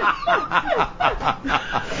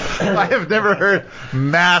 I have never heard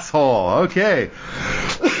masshole. Okay.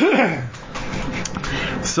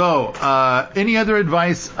 So, any other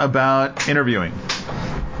advice about interviewing?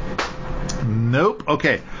 Nope.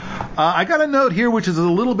 Okay. I got a note here which is a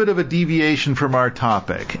little bit of a deviation from our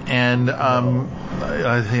topic, and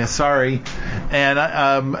sorry,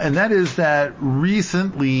 and that is that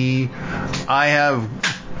recently I have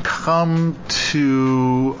come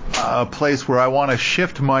to a place where I want to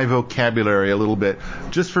shift my vocabulary a little bit,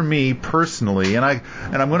 just for me personally, and I'm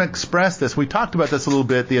going to express this. We talked about this a little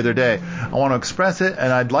bit the other day. I want to express it,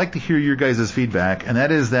 and I'd like to hear your guys' feedback, and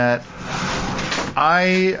that is that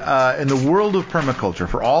in the world of permaculture,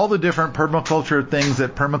 for all the different permaculture things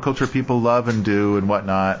that permaculture people love and do and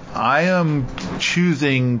whatnot, I am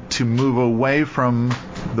choosing to move away from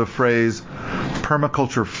the phrase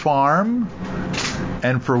permaculture farm.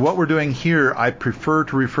 And for what we're doing here, I prefer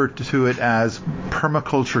to refer to it as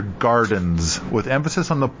permaculture gardens, with emphasis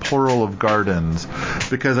on the plural of gardens,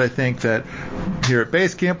 because I think that here at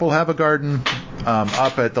Base Camp we'll have a garden.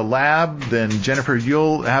 Up at the lab, then Jennifer,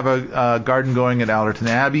 you'll have a garden going at Allerton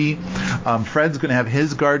Abbey. Fred's going to have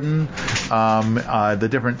his garden.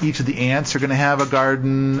 Each of the ants are going to have a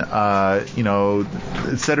garden. Et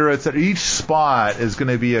cetera, et cetera. Each spot is going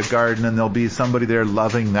to be a garden, and there'll be somebody there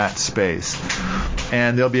loving that space.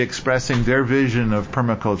 And they'll be expressing their vision of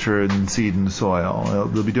permaculture and seed and soil.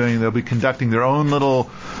 They'll be conducting their own little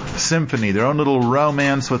symphony, their own little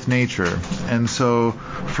romance with nature. And so,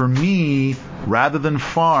 for me, rather than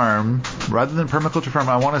permaculture farm,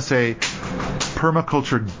 I want to say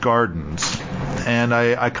permaculture gardens. And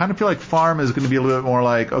I kind of feel like farm is going to be a little bit more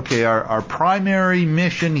like, okay, our primary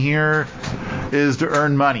mission here is to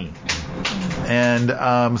earn money. And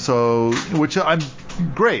which I'm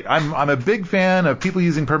great. I'm a big fan of people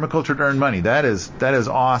using permaculture to earn money. That is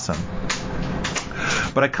awesome.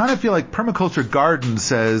 But I kind of feel like permaculture garden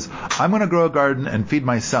says, I'm going to grow a garden and feed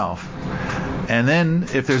myself. And then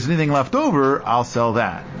if there's anything left over, I'll sell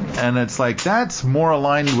that. And it's like, that's more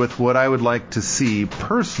aligned with what I would like to see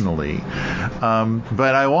personally.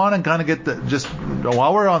 But I want to kind of get just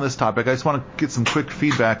while we're on this topic, I just want to get some quick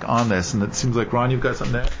feedback on this. And it seems like, Ron, you've got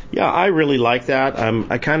something to add? Yeah, I really like that.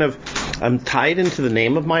 I'm tied into the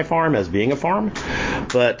name of my farm as being a farm,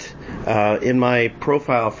 but in my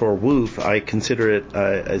profile for WWOOF, I consider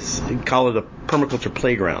it, call it a permaculture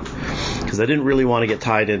playground, because I didn't really want to get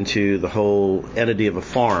tied into the whole entity of a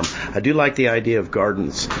farm. I do like the idea of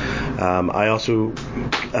gardens. I also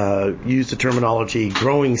use the terminology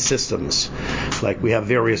growing systems. Like we have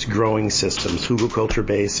various growing systems, hugelkultur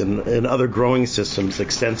base and other growing systems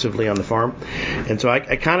extensively on the farm. And so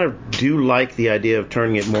I kind of do like the idea of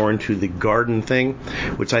turning it more into the garden thing,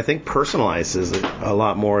 which I think personalizes it a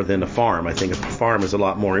lot more than a farm. I think a farm is a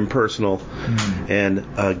lot more impersonal, and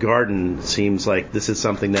a garden seems like this is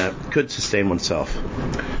something that could sustain oneself.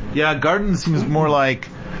 Yeah, garden seems more like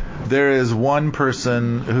there is one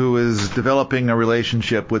person who is developing a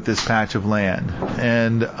relationship with this patch of land,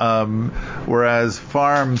 and whereas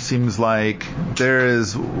farm seems like there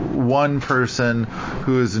is one person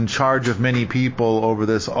who is in charge of many people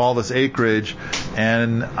over all this acreage.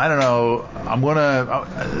 And I don't know,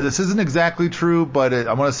 this isn't exactly true, but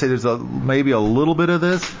I want to say there's maybe a little bit of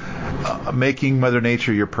this, making Mother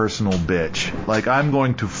Nature your personal bitch. Like, I'm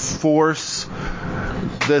going to force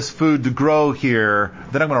this food to grow here,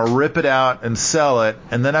 then I'm going to rip it out and sell it,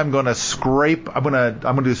 and then I'm going to I'm going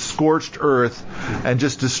to do scorched earth and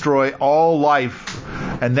just destroy all life,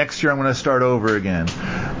 and next year I'm going to start over again.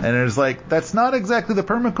 And it's like, that's not exactly the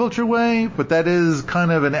permaculture way, but that is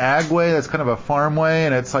kind of an ag way, that's kind of a farm way,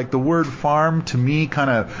 and it's like the word farm to me kind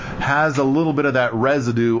of has a little bit of that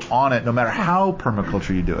residue on it, no matter how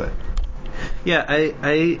permaculture you do it. Yeah,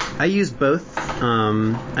 I use both.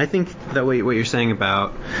 I think that what you're saying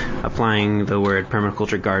about applying the word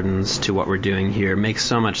permaculture gardens to what we're doing here makes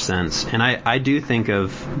so much sense. And I do think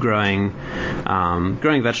of growing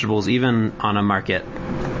vegetables even on a market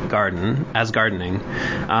garden as gardening.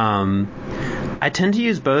 I tend to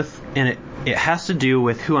use both, and it has to do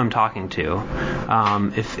with who I'm talking to.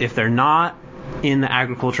 If they're not in the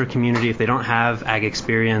agriculture community, if they don't have ag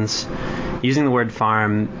experience, using the word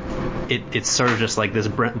farm, it's sort of just like this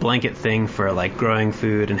blanket thing for like growing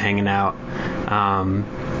food and hanging out.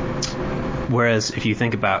 Whereas if you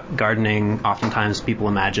think about gardening, oftentimes people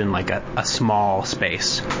imagine like a small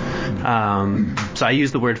space. So I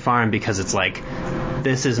use the word farm because it's like,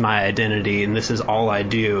 this is my identity and this is all I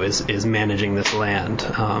do is managing this land.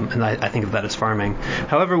 And I think of that as farming.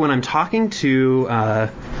 However, when I'm talking to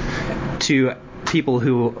people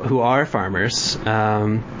who are farmers,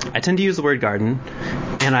 I tend to use the word garden,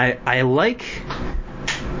 and I like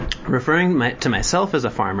referring to myself as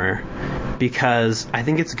a farmer because I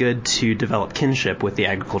think it's good to develop kinship with the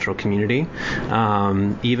agricultural community.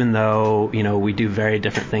 Even though, we do very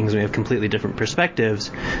different things, we have completely different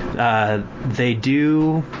perspectives, they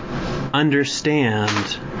do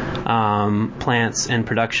understand plants and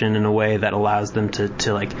production in a way that allows them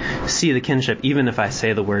to like see the kinship, even if I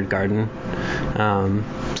say the word garden.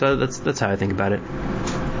 So that's how I think about it.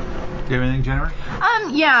 Do you have anything, Jennifer?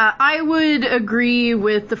 Yeah, I would agree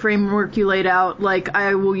with the framework you laid out. Like,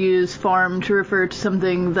 I will use farm to refer to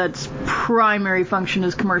something that's primary function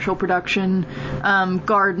is commercial production,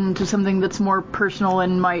 garden to something that's more personal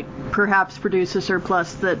and might perhaps produce a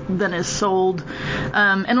surplus that then is sold.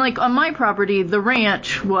 And like on my property, the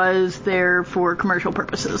ranch was there for commercial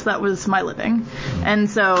purposes. That was my living. And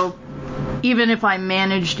so even if I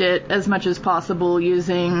managed it as much as possible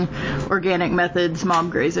using organic methods,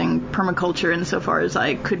 mob grazing, permaculture, insofar as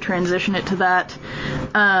I could transition it to that,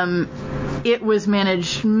 it was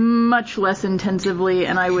managed much less intensively,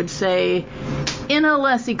 and I would say in a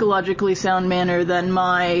less ecologically sound manner than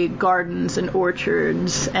my gardens and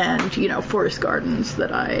orchards and, forest gardens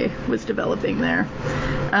that I was developing there.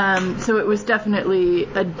 So it was definitely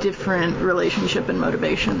a different relationship and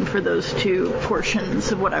motivation for those two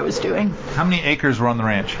portions of what I was doing. How many acres were on the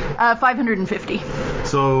ranch? 550.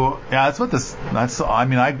 So, yeah,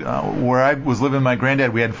 where I was living with my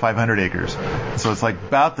granddad, we had 500 acres. So it's like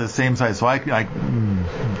about the same size. So I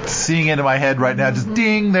seeing it in my head right now, just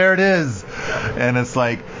ding, there it is. And it's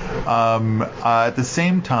like, at the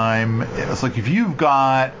same time, it's like if you've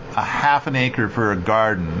got a half an acre for a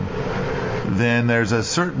garden, then there's a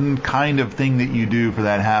certain kind of thing that you do for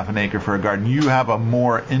that half an acre for a garden. You have a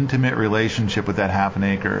more intimate relationship with that half an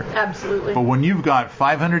acre. Absolutely. But when you've got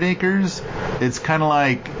 500 acres, it's kind of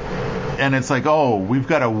like, and it's like, oh, we've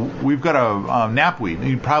got a knapweed.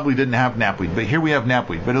 You probably didn't have knapweed, but here we have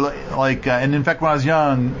knapweed. But and in fact, when I was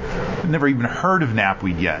young, I never even heard of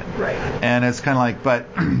knapweed yet. Right. And it's kind of like, but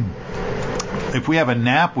if we have a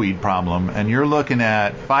knapweed problem, and you're looking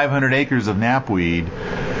at 500 acres of knapweed,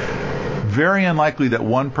 very unlikely that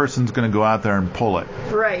one person's going to go out there and pull it.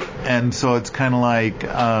 Right. And so it's kind of like,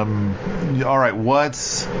 all right,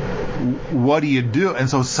 what do you do? And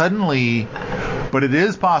so suddenly, but it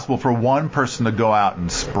is possible for one person to go out and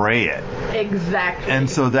spray it. Exactly. And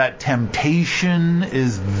so that temptation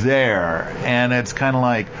is there. And it's kind of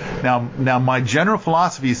like, now my general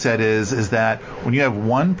philosophy set is that when you have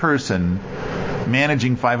one person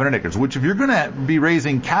managing 500 acres, which if you're going to be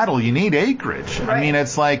raising cattle, you need acreage. Right. I mean,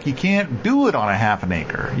 it's like you can't do it on a half an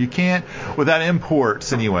acre. You can't, without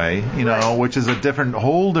imports anyway, right. Which is a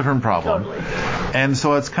whole different problem. Totally. And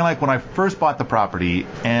so it's kind of like when I first bought the property,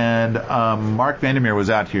 and Mark Vandermeer was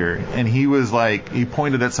out here, and he was like, he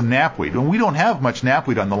pointed at some knapweed. And we don't have much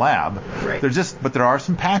knapweed on the lab. Right. But there are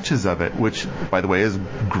some patches of it, which, by the way, is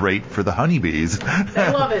great for the honeybees.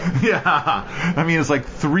 They love it. Yeah. I mean, it's like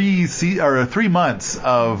 3 months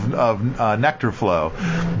of nectar flow,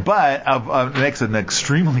 but makes an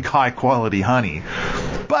extremely high quality honey.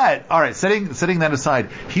 But all right, setting that aside,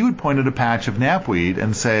 he would point at a patch of knapweed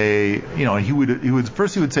and say, he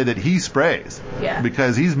would say that he sprays,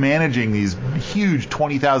 because he's managing these huge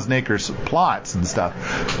 20,000 acre plots and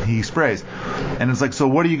stuff. He sprays, and it's like, so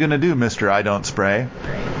what are you going to do, Mister? I don't spray.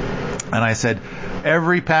 And I said,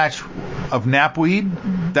 every patch of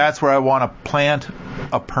knapweed, that's where I want to plant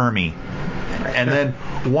a permy. And then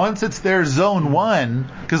once it's their zone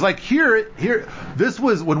 1, because like here, this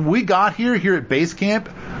was when we got here at base camp.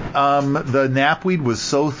 The knapweed was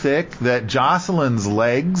so thick that Jocelyn's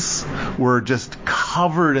legs were just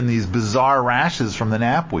covered in these bizarre rashes from the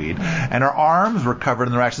knapweed, and her arms were covered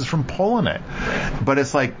in the rashes from pulling it. But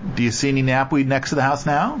it's like, do you see any knapweed next to the house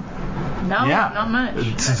now? No, not much.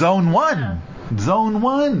 It's zone 1. Yeah. Zone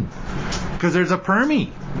 1. Because there's a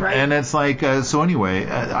permy. Right. And it's like, so anyway,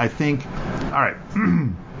 I think, all right.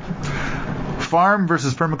 farm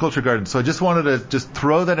versus permaculture garden. So I just wanted to just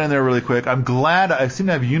throw that in there really quick. I'm glad I seem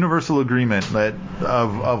to have universal agreement that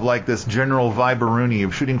of like this general vibe-a-rooney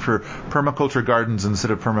of shooting for permaculture gardens instead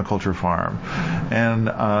of permaculture farm. And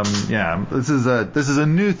this is a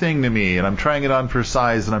new thing to me, and I'm trying it on for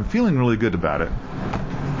size, and I'm feeling really good about it.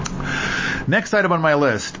 Next item on my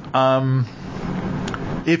list,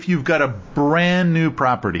 if you've got a brand new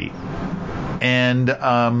property and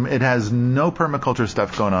it has no permaculture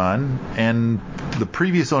stuff going on, and the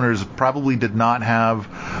previous owners probably did not have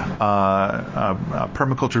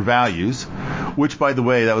permaculture values, which, by the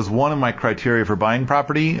way, that was one of my criteria for buying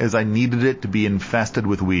property, is I needed it to be infested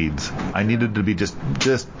with weeds. I needed it to be just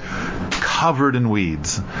covered in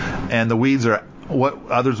weeds, and the weeds are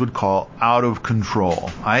what others would call out of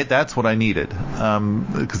control. That's what I needed,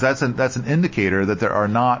 because that's an indicator that there are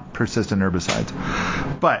not persistent herbicides.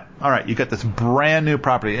 But all right, you got this brand new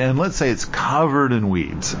property, and let's say it's covered in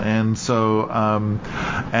weeds, and so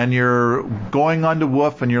and you're going on to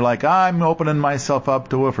WWOOF, and you're like, I'm opening myself up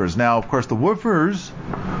to woofers. Now, of course, the woofers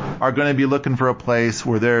are going to be looking for a place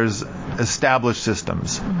where there's established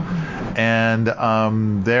systems, and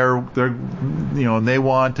they're they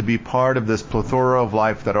want to be part of this plethora of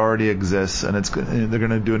life that already exists, and they're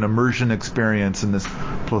going to do an immersion experience in this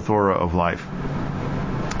plethora of life.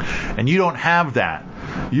 And you don't have that.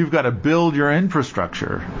 You've got to build your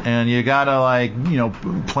infrastructure, and you got to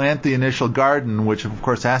plant the initial garden, which of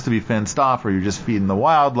course has to be fenced off, or you're just feeding the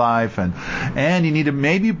wildlife, and you need to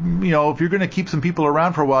maybe if you're going to keep some people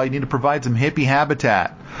around for a while, you need to provide some hippie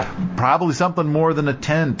habitat, probably something more than a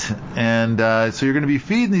tent, and so you're going to be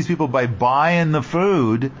feeding these people by buying the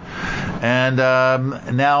food. And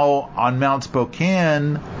now on Mount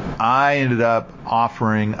Spokane, I ended up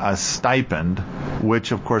offering a stipend,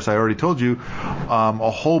 which of course I already told you,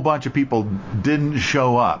 a whole bunch of people didn't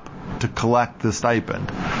show up to collect the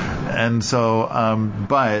stipend. And so,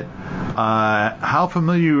 how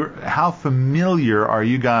familiar are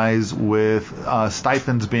you guys with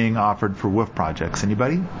stipends being offered for WWOOF projects?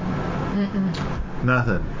 Anybody? Mm-mm.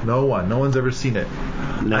 Nothing. No one. No one's ever seen it.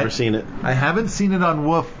 Never seen it. I haven't seen it on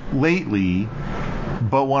WWOOF lately,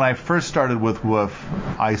 but when I first started with WWOOF,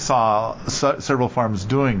 I saw several farms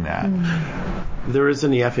doing that. There is in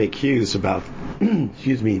the FAQs about,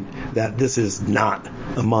 that this is not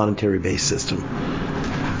a monetary-based system.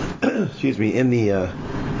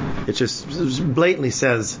 It just blatantly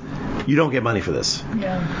says you don't get money for this.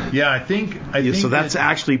 Yeah, I think so that's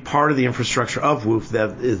actually part of the infrastructure of WWOOF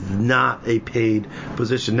that is not a paid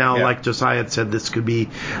position. Now, like Josiah had said, this could be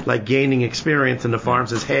like gaining experience, and the farm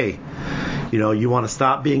says, hey, you want to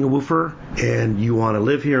stop being a woofer and you want to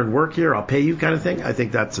live here and work here, I'll pay you, kind of thing. I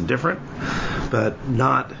think that's different, but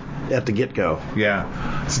not at the get-go.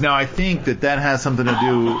 Yeah. So now I think that has something to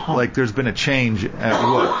do, like there's been a change at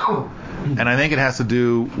WWOOF. And I think it has to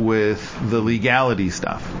do with the legality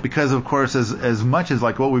stuff. Because, of course, as much as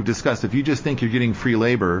like what we've discussed, if you just think you're getting free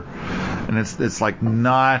labor, and it's like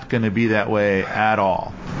not going to be that way at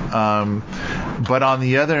all. But on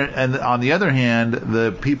the other hand,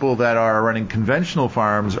 the people that are running conventional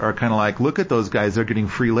farms are kind of like, look at those guys, they're getting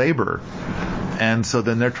free labor. And so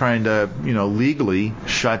then they're trying to, legally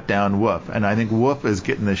shut down WWOOF. And I think WWOOF is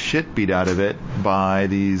getting the shit beat out of it by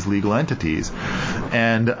these legal entities.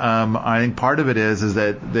 And I think part of it is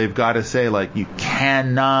that they've got to say, like, you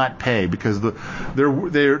cannot pay, because their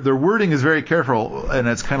wording is very careful, and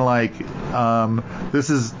it's kind of like this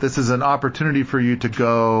is an opportunity for you to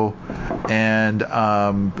go and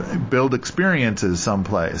build experiences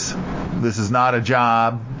someplace. This is not a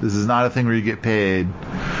job. This is not a thing where you get paid.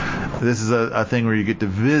 This is a thing where you get to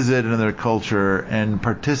visit another culture and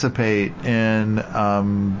participate in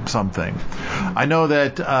something. I know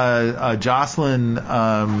that Jocelyn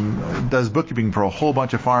does bookkeeping for a whole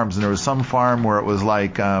bunch of farms, and there was some farm where it was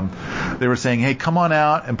like they were saying, "Hey, come on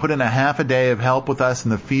out and put in a half a day of help with us in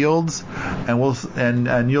the fields, and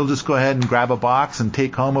and you'll just go ahead and grab a box and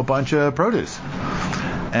take home a bunch of produce."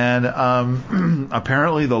 And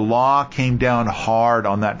apparently the law came down hard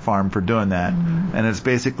on that farm for doing that. And it's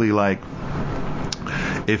basically like,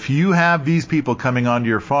 if you have these people coming onto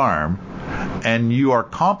your farm and you are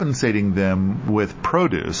compensating them with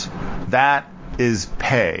produce, that is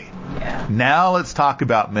pay. Yeah. Now let's talk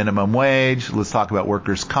about minimum wage. Let's talk about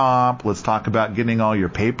workers' comp. Let's talk about getting all your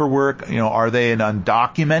paperwork. Are they an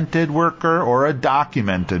undocumented worker or a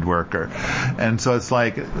documented worker? And so it's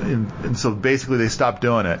like, and so basically they stopped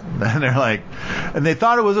doing it. And they're like, and they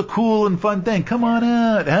thought it was a cool and fun thing. Come on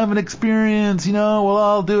out, have an experience. We'll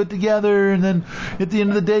all do it together. And then at the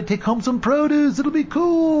end of the day, take home some produce. It'll be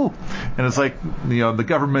cool. And it's like, the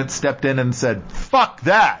government stepped in and said, fuck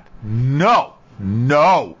that. No.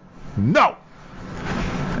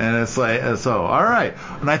 And it's like, so, all right.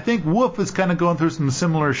 And I think WWOOF is kind of going through some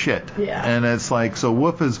similar shit. Yeah. And it's like, so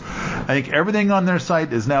WWOOF is, I think everything on their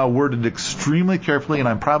site is now worded extremely carefully, and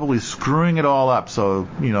I'm probably screwing it all up. So,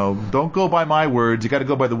 don't go by my words. You got to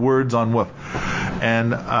go by the words on WWOOF.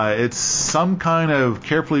 And it's some kind of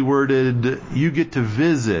carefully worded, you get to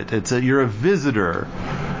visit. You're a visitor.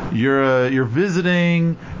 You're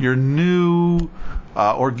visiting your new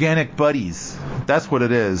organic buddies. That's what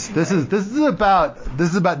it is. This is about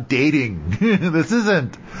dating. This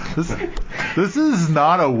is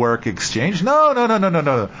not a work exchange.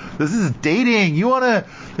 No. This is dating.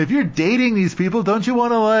 If you're dating these people, don't you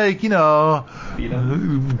want to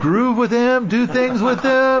groove with them, do things with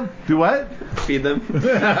them? Do what? Feed them.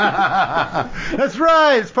 That's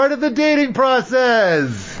right. It's part of the dating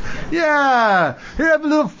process. Yeah. Here, have a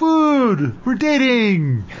little food. We're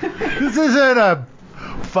dating. This isn't a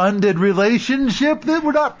funded relationship.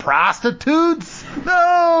 We're not prostitutes.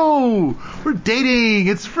 No. We're dating.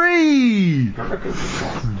 It's free.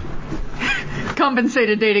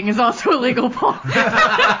 Compensated dating is also illegal, Paul.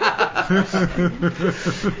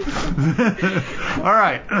 All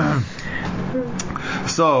right.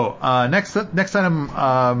 So next item,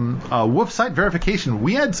 WWOOF site verification.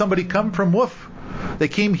 We had somebody come from WWOOF. They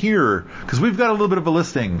came here because we've got a little bit of a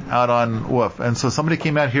listing out on WWOOF, and so somebody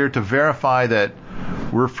came out here to verify that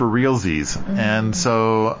we're for realsies. And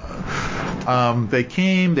so they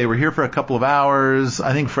came. They were here for a couple of hours.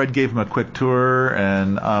 I think Fred gave them a quick tour,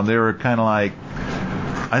 and they were kind of like,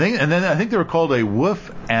 I think they were called a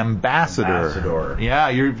WWOOF ambassador. Yeah,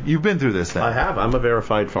 you've been through this then. I have. I'm a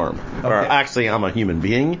verified farm. Okay. Or actually, I'm a human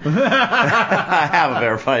being. I have a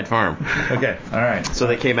verified farm. Okay, all right. So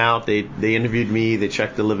they came out, they interviewed me, they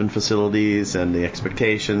checked the living facilities and the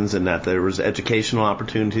expectations, and that there was educational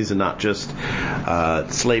opportunities and not just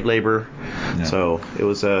slave labor. Yeah. So it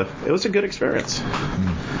was a good experience.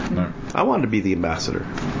 Mm-hmm. I wanted to be the ambassador,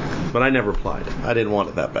 but I never applied. I didn't want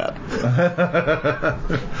it that bad.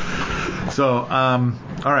 So,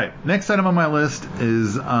 all right. Next item on my list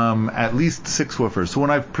is at least 6 woofers. So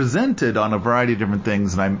when I've presented on a variety of different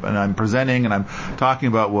things, and I'm presenting and I'm talking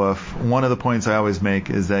about woof, one of the points I always make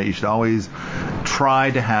is that you should always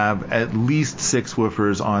try to have at least 6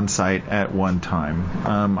 woofers on site at one time.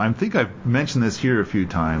 I think I've mentioned this here a few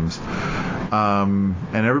times, and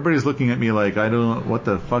everybody's looking at me like, what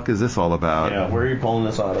the fuck is this all about? Yeah, where are you pulling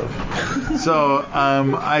this out of? So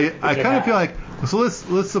I kind of feel like, so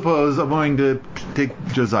let's suppose I'm going to take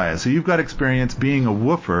Josiah. So you've got experience being a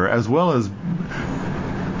woofer as well as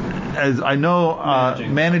I know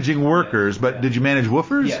managing workers, but did you manage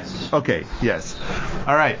woofers? Yes. Okay, yes.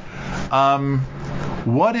 All right.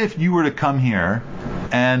 What if you were to come here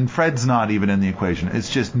and Fred's not even in the equation? It's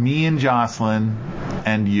just me and Jocelyn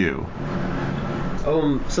and you.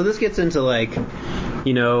 So this gets into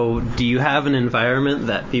do you have an environment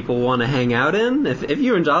that people want to hang out in? If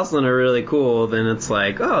you and Jocelyn are really cool, then it's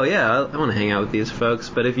like, oh yeah, I want to hang out with these folks.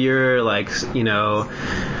 But if you're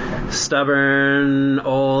stubborn,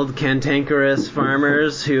 old, cantankerous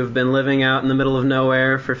farmers who have been living out in the middle of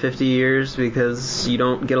nowhere for 50 years because you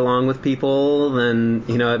don't get along with people, then,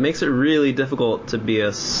 it makes it really difficult to be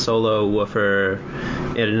a solo woofer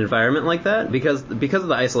in an environment like that because of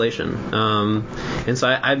the isolation. And so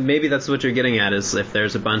I maybe that's what you're getting at, is if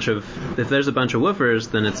there's a bunch of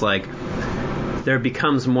woofers, then it's like there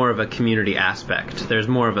becomes more of a community aspect. There's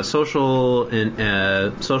more of a social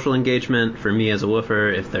engagement for me as a woofer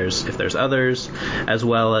if there's others, as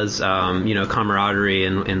well as camaraderie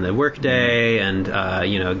in the workday and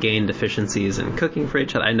gained efficiencies in cooking for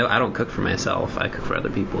each other. I know I don't cook for myself. I cook for other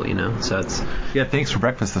people. So it's Thanks for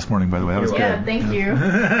breakfast this morning, by the way. That was good. Yeah, thank you.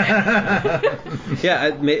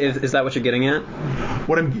 Yeah, is that what you're getting at?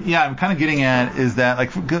 What I'm kind of getting at is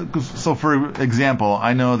that, so for example,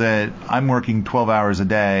 I know that I'm working 12 hours a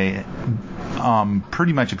day,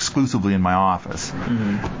 pretty much exclusively in my office.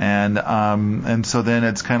 Mm-hmm. And so then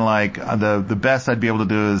it's kind of like the best I'd be able to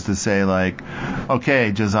do is to say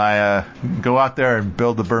okay, Josiah, go out there and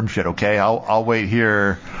build the berm shit. Okay, I'll wait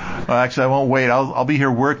here. Well, actually, I won't wait. I'll be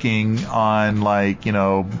here working on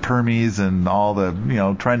permies and all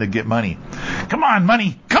the trying to get money. Come on,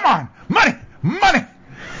 money. Come on, money.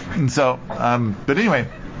 And so, but anyway.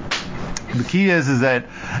 The key is that,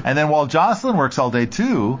 and then while Jocelyn works all day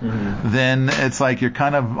too, mm-hmm. then it's like you're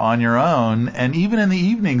kind of on your own. And even in the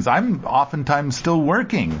evenings, I'm oftentimes still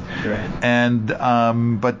working. Right. And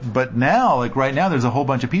but now, right now, there's a whole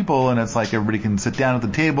bunch of people, and it's like everybody can sit down at the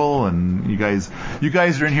table, and you guys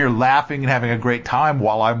are in here laughing and having a great time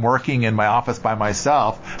while I'm working in my office by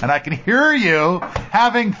myself, and I can hear you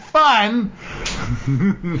having fun.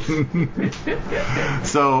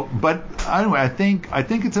 So, but anyway, I think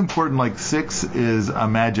it's important. Like 6 is a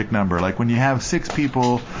magic number. Like when you have 6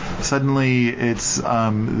 people, suddenly it's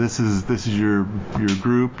this is your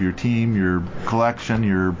group, your team, your collection,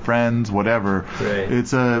 your friends, whatever. Right.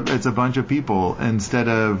 It's a bunch of people instead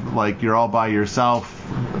of like you're all by yourself.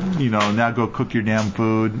 Now go cook your damn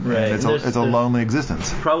food. Right. And it's a lonely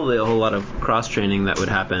existence. Probably a whole lot of cross training that would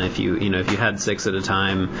happen if you had 6 at a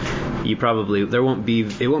time. It won't be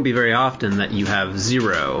very often that you have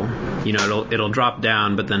 0. It'll drop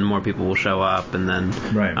down, but then more people will show up, and then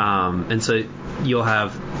right. And so you'll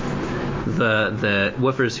have the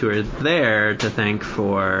woofers who are there to thank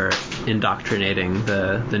for indoctrinating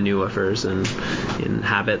the new woofers in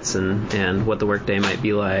habits and what the workday might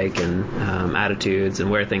be like, and attitudes and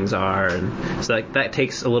where things are, and so that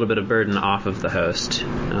takes a little bit of burden off of the host.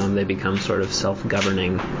 They become sort of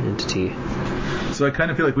self-governing entity. So I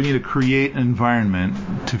kind of feel like we need to create an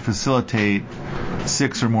environment to facilitate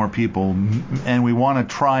 6 or more people, and we want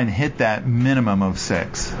to try and hit that minimum of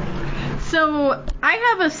 6. So I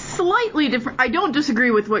have a slightly different... I don't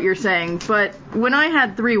disagree with what you're saying, but when I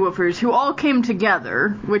had 3 woofers who all came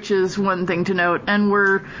together, which is one thing to note, and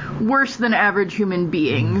were worse than average human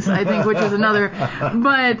beings, I think, which is another...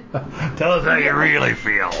 But... Tell us how you really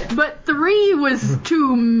feel. But 3 was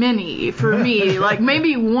too many for me. Like,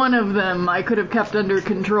 maybe one of them I could have kept under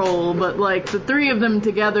control, but, like, the 3 of them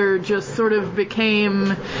together just sort of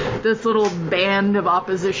became this little band of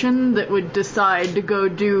opposition that would decide to go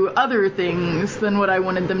do other things than what I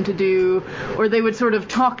wanted them to do, or they would sort of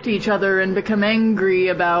talk to each other and become angry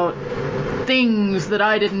about things that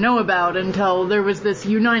I didn't know about until there was this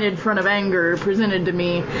united front of anger presented to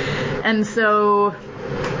me. And so,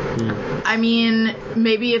 I mean,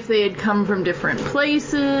 maybe if they had come from different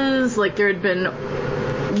places, like there had been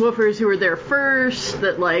woofers who were there first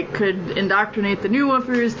that like could indoctrinate the new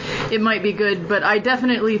woofers, it might be good. But I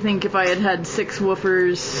definitely think if I had 6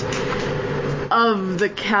 woofers of the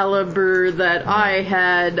caliber that I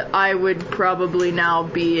had, I would probably now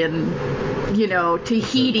be in,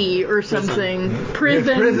 Tahiti or something.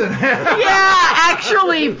 Prison. Yeah,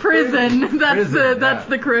 actually prison. That's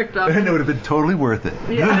the correct option. And it would have been totally worth it.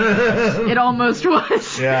 Yeah, it almost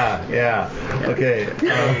was. Yeah. Okay.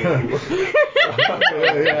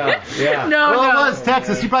 Yeah. No. Well, it was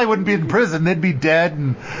Texas. You probably wouldn't be in prison. They'd be dead,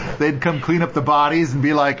 and they'd come clean up the bodies and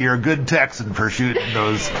be like, "You're a good Texan for shooting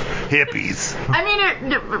those hippies." I mean,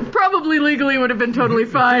 it probably legally would have been totally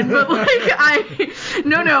fine, but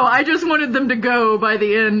I just wanted them to go by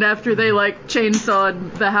the end after they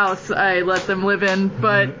chainsawed the house I let them live in.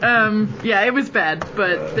 But it was bad,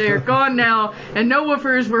 but they're gone now, and no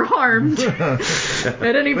woofers were harmed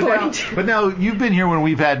at any point. But now you've been here when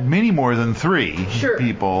we've had many more than 3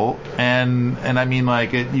 people, and I mean,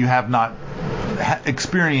 you have not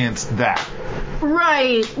experienced that.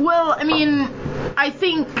 Right. Well, I mean, I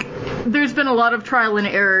think there's been a lot of trial and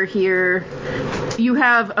error here. You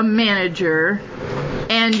have a manager,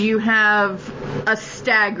 and you have a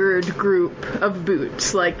staggered group of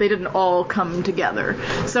boots. They didn't all come together.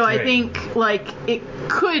 So I think, it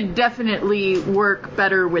could definitely work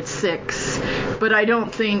better with 6, but I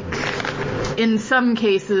don't think in some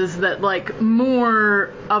cases that, more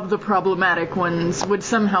of the problematic ones would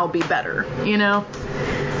somehow be better,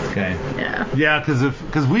 Okay. Yeah,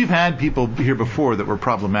 because we've had people here before that were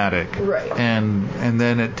problematic, right? And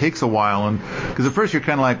then it takes a while, and because at first you're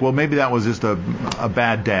kind of like, well, maybe that was just a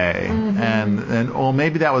bad day, and well,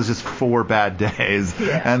 maybe that was just 4 bad days,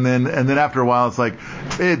 and then after a while it's like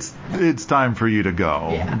it's time for you to go.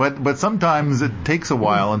 Yeah. But sometimes it takes a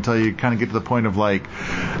while until you kind of get to the point of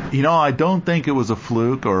I don't think it was a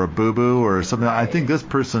fluke or a boo-boo or something. Right. I think this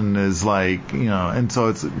person is and so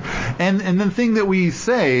it's and the thing that we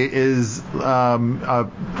say is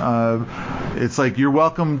it's you're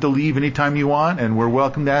welcome to leave anytime you want, and we're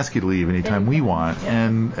welcome to ask you to leave anytime we want. Yeah.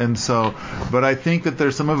 And so, but I think that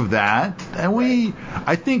there's some of that, and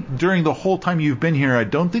I think during the whole time you've been here, I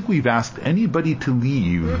don't think we've asked anybody to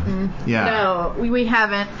leave. Mm-mm. Yeah. No, we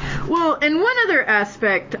haven't. Well, and one other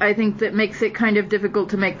aspect I think that makes it kind of difficult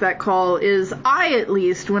to make that call is I, at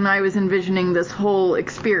least, when I was envisioning this whole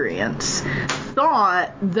experience,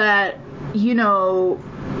 thought that,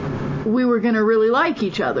 we were going to really like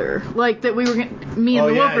each other. That we were me and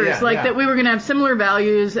the woofers, that we were going to have similar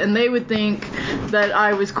values, and they would think that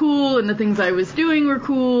I was cool and the things I was doing were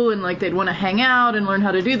cool, and they'd want to hang out and learn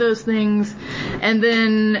how to do those things. And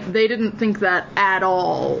then they didn't think that at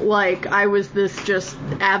all. I was this just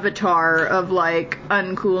avatar of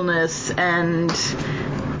uncoolness and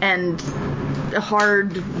and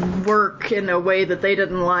hard work in a way that they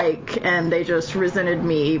didn't like, and they just resented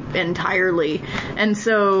me entirely. And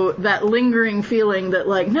so that lingering feeling that,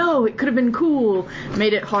 like, no, it could have been cool,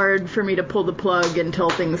 made it hard for me to pull the plug until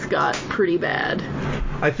things got pretty bad.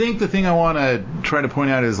 I think the thing I want to try to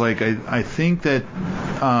point out is, like, I think that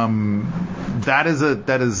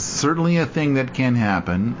that is certainly a thing that can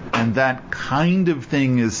happen, and that kind of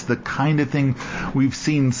thing is the kind of thing we've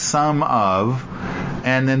seen some of.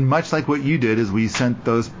 And then, much like what you did, is we sent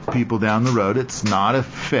those people down the road. It's not a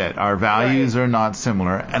fit. Our values are not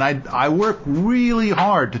similar. And I work really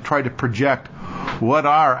hard to try to project what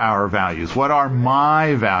are our values, what are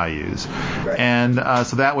my values. And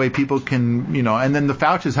so that way people can, and then the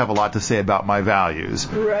Fouches have a lot to say about my values.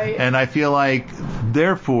 Right. And I feel like,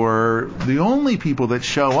 therefore, the only people that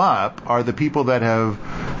show up are the people that have,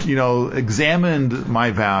 examined my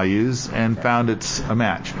values and found it's a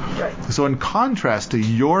match. Right. So in contrast to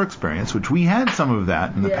your experience, which we had some of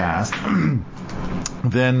that in the past,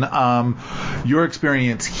 then your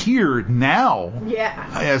experience here now,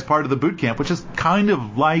 as part of the boot camp, which is kind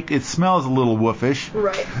of like, it smells a little woofish,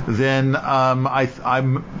 right? Then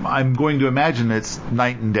I'm going to imagine it's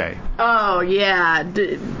night and day. Oh yeah,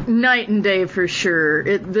 night and day for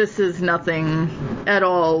sure. This is nothing at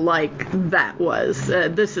all like that was.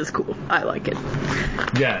 This is cool. I like it.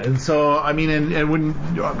 Yeah, and so I mean, and when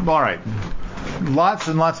all right. Lots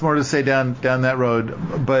and lots more to say down that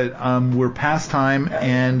road, but we're past time,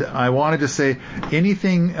 and I wanted to say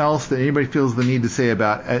anything else that anybody feels the need to say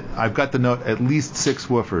about. I've got the note at least 6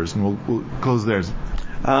 woofers, and we'll close theirs.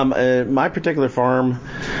 My particular farm,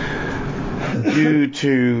 due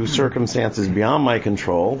to circumstances beyond my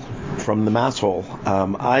control from the mass hole,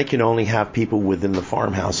 I can only have people within the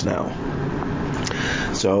farmhouse now.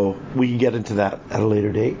 So we can get into that at a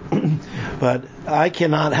later date. But I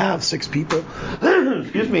cannot have 6 people.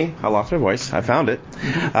 Excuse me, I lost my voice. I found it.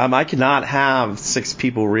 I cannot have 6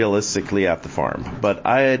 people realistically at the farm. But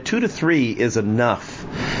 2 to 3 is enough.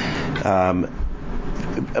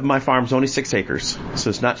 My farm's only 6 acres, so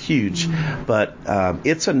it's not huge, but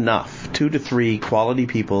it's enough. 2 to 3 quality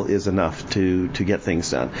people is enough to get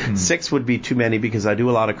things done. 6 would be too many because I do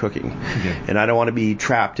a lot of cooking, and I don't want to be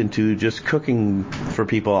trapped into just cooking for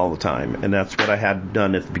people all the time, and that's what I had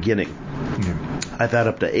done at the beginning. I've had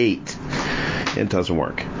up to 8. It doesn't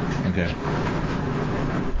work. Okay.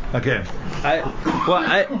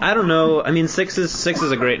 I don't know. I mean, 6 is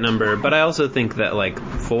a great number, but I also think that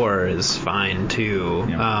 4 is fine too.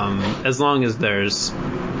 As long as they're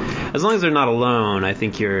not alone, I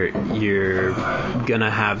think you're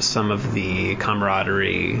gonna have some of the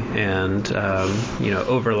camaraderie and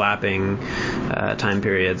overlapping time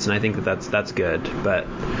periods, and I think that's good. But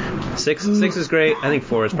 6 is great. I think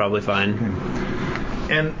 4 is probably fine.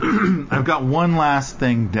 And I've got one last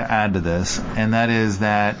thing to add to this, and that is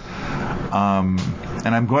that, and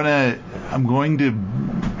I'm going to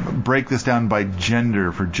break this down by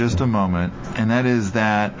gender for just a moment, and that is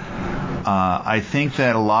that I think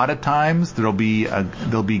that a lot of times there'll be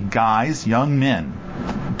guys, young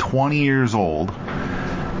men, 20 years old,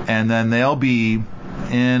 and then they'll be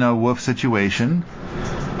in a woof situation,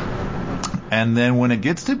 and then when it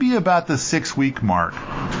gets to be about the 6-week mark,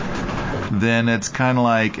 then it's kind of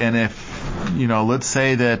like, and if, let's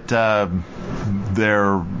say that their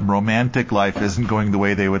romantic life isn't going the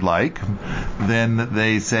way they would like, then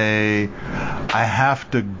they say, I have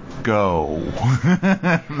to go.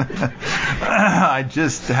 I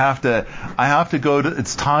have to go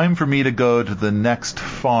it's time for me to go to the next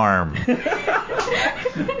farm.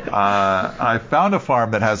 I found a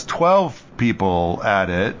farm that has 12 people at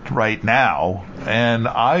it right now, and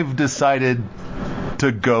I've decided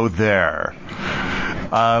to go there.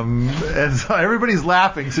 And so everybody's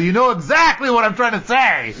laughing, so you know exactly what I'm trying to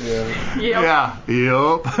say. Yeah.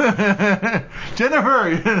 Yep. Jennifer,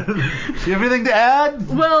 you have anything to add?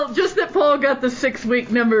 Well, just that Paul got the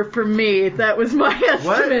 6-week number for me. That was my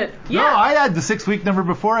estimate. What? No, I had the 6-week number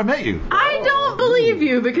before I met you. I don't believe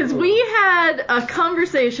you, because we had a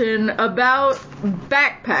conversation about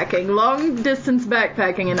backpacking, long distance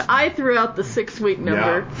backpacking, and I threw out the 6-week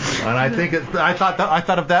number. Yeah. And I think I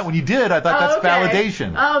thought of that when you did. I thought that's validation.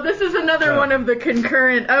 Oh, this is another one of the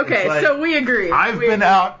concurrent. Okay, so we agree. I've been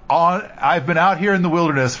out here in the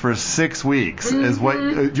wilderness for 6 weeks. Is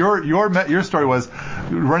what your story was,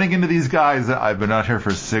 running into these guys that I've been out here for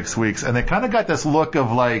 6 weeks, and they kind of got this look of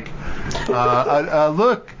a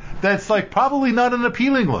look that's like probably not an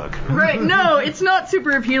appealing look. Right, no, it's not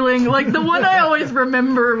super appealing. Like, the one I always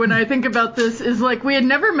remember when I think about this is, like, we had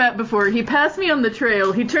never met before. He passed me on the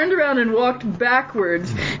trail. He turned around and walked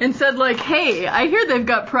backwards and said, like, hey, I hear they've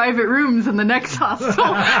got private rooms in the next hostel.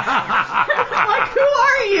 Like, who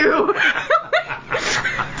are you?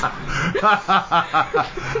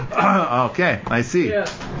 Okay, I see. Yeah.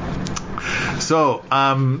 So,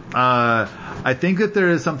 I think that there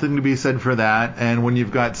is something to be said for that, and when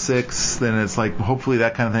you've got 6, then it's like hopefully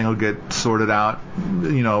that kind of thing will get sorted out,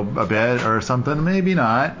 a bit or something. Maybe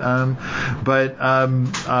not, but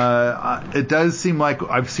it does seem like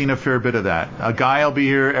I've seen a fair bit of that. A guy will be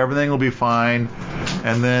here, everything will be fine,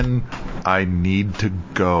 and then I need to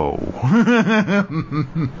go.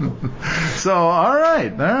 So, all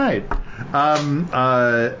right.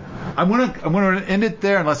 I'm gonna end it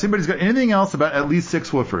there unless anybody's got anything else about at least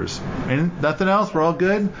 6 woofers. Nothing else? We're all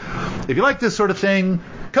good? If you like this sort of thing,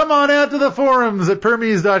 come on out to the forums at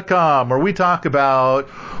permies.com where we talk about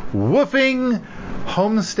woofing,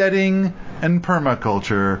 homesteading, and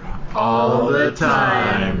permaculture all the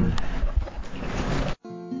time.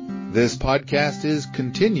 This podcast is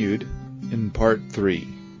continued in Part 3.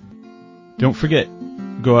 Don't forget,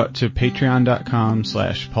 go out to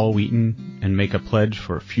patreon.com/Paul Wheaton and make a pledge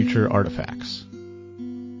for future artifacts.